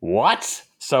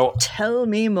 So tell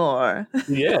me more.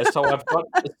 Yeah. So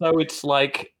it's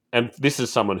like, and this is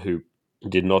someone who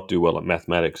did not do well at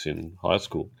mathematics in high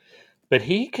school, but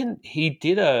it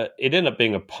ended up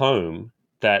being a poem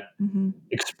that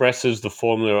expresses the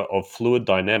formula of fluid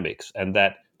dynamics, and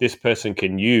that this person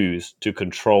can use to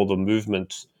control the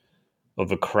movements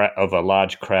of a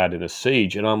large crowd in a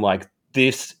siege. And I'm like,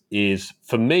 this is,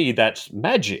 for me, that's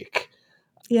magic.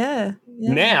 Yeah.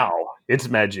 Now it's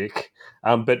magic.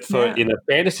 But in a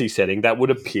fantasy setting, that would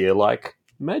appear like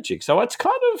magic. So it's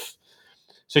kind of,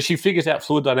 so she figures out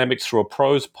fluid dynamics through a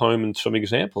prose poem and some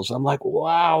examples. I'm like,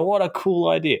 wow, what a cool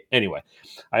idea. Anyway,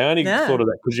 I only thought of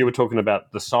that because you were talking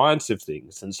about the science of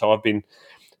things. And so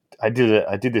I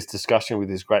did this discussion with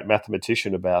this great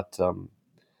mathematician about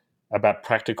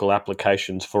practical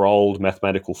applications for old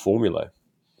mathematical formulae.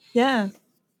 Yeah.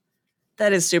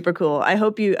 That is super cool. I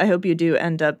hope you do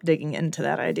end up digging into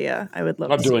that idea. I would love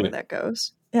to see where that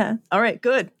goes. Yeah. All right.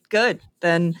 Good.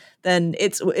 Then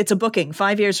it's a booking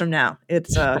 5 years from now. We'll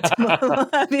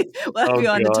have you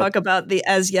on to talk about the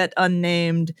as yet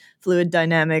unnamed fluid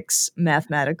dynamics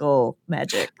mathematical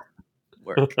magic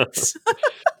work.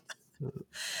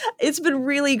 It's been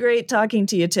really great talking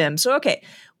to you, Tim. So, okay,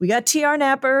 we got T.R.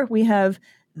 Napper. We have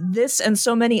this and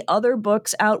so many other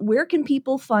books out. Where can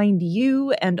people find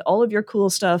you and all of your cool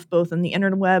stuff, both in the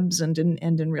interwebs and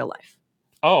in real life?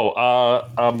 My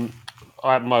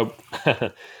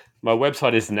my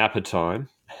website is Nappertime.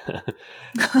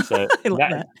 So I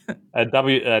love that.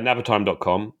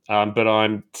 Nappertime.com. But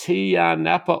I'm TR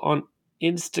Napper on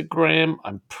Instagram.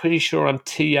 I'm pretty sure I'm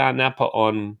TR Napper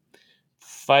on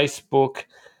Facebook.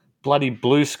 Bloody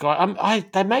Blue Sky.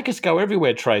 They make us go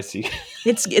everywhere, Tracy.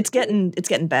 It's getting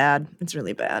bad. It's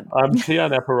really bad. I'm TR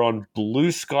Napper on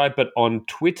Blue Sky, but on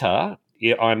Twitter,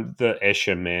 yeah, I'm the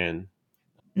Escher Man.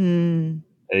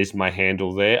 Is my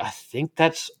handle there. I think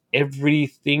that's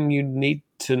everything you need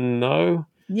to know.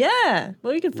 Yeah.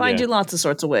 Well, you can find you lots of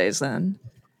sorts of ways then.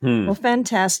 Well,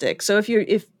 fantastic. So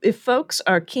if folks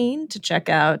are keen to check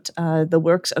out the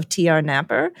works of T.R.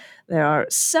 Napper, there are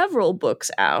several books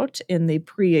out in the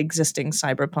pre-existing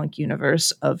cyberpunk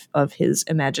universe of his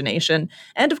imagination.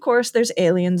 And of course, there's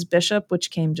Aliens Bishop,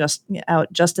 which came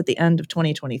out just at the end of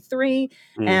 2023,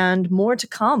 and more to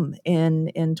come in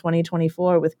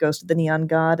 2024 with Ghost of the Neon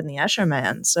God and the Escher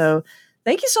Man. So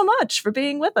thank you so much for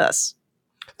being with us.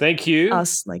 Thank you.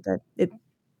 Us, like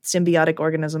symbiotic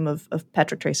organism of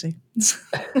Patrick Tracy.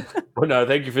 Well, no,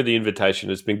 thank you for the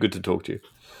invitation. It's been good to talk to you.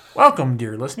 Welcome,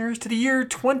 dear listeners, to the year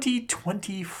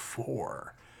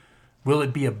 2024. Will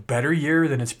it be a better year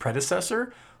than its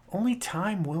predecessor? Only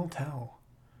time will tell.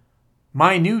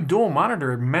 My new dual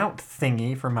monitor mount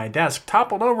thingy for my desk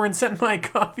toppled over and sent my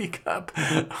coffee cup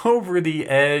over the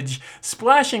edge,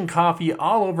 splashing coffee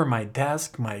all over my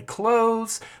desk, my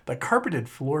clothes, the carpeted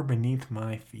floor beneath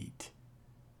my feet.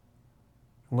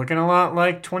 Looking a lot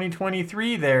like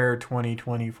 2023 there,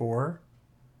 2024.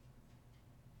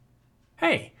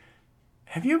 Hey,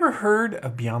 have you ever heard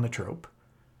of Beyond the Trope?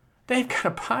 They've got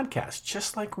a podcast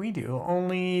just like we do,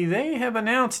 only they have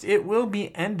announced it will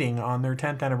be ending on their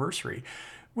 10th anniversary,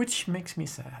 which makes me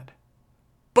sad.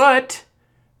 But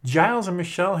Giles and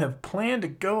Michelle have planned to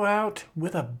go out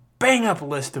with a bang-up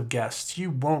list of guests you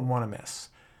won't want to miss.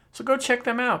 So go check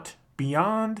them out,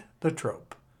 Beyond the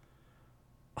Trope.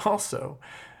 Also,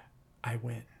 I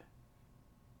win.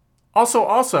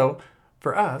 Also,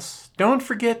 for us, don't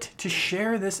forget to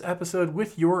share this episode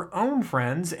with your own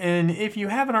friends, and if you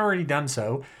haven't already done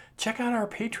so, check out our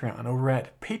Patreon over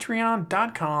at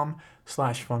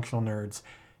patreon.com/functionalnerds.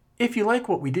 If you like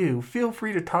what we do, feel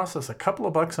free to toss us a couple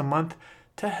of bucks a month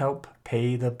to help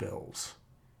pay the bills.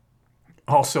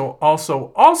 Also,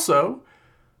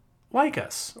 like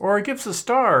us, or give us a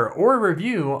star or a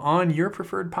review on your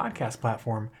preferred podcast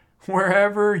platform,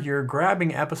 wherever you're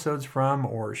grabbing episodes from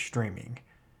or streaming.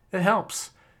 It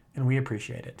helps, and we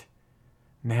appreciate it.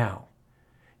 Now,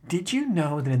 did you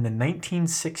know that in the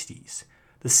 1960s,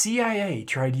 the CIA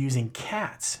tried using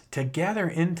cats to gather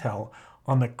intel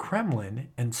on the Kremlin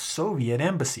and Soviet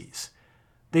embassies?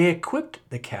 They equipped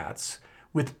the cats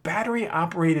with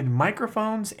battery-operated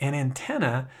microphones and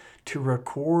antenna to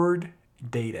record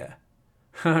data.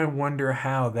 I wonder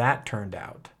how that turned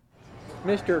out.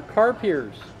 Mr.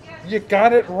 Carpiers. You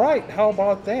got it right. How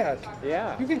about that?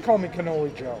 Yeah. You can call me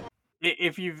Cannoli Joe.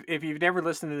 If you've never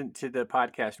listened to the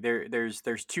podcast,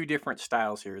 there's two different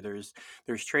styles here. There's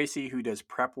Tracy, who does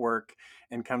prep work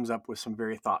and comes up with some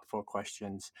very thoughtful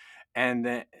questions, and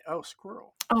then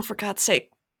squirrel. Oh, for God's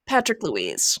sake, Patrick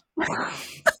Louise.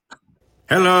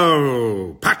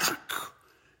 Hello, Patrick.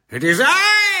 It is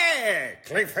I,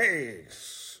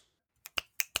 Clayface.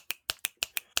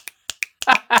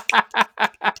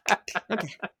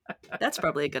 Okay, that's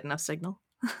probably a good enough signal.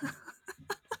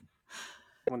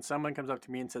 When someone comes up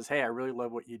to me and says, "Hey, I really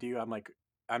love what you do," I'm like,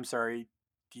 "I'm sorry,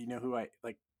 do you know who I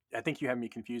like? I think you have me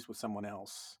confused with someone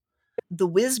else." The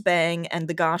whiz bang and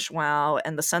the gosh wow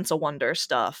and the sense of wonder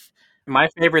stuff. My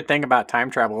favorite thing about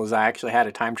time travel is I actually had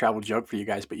a time travel joke for you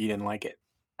guys, but you didn't like it.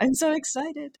 I'm so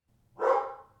excited.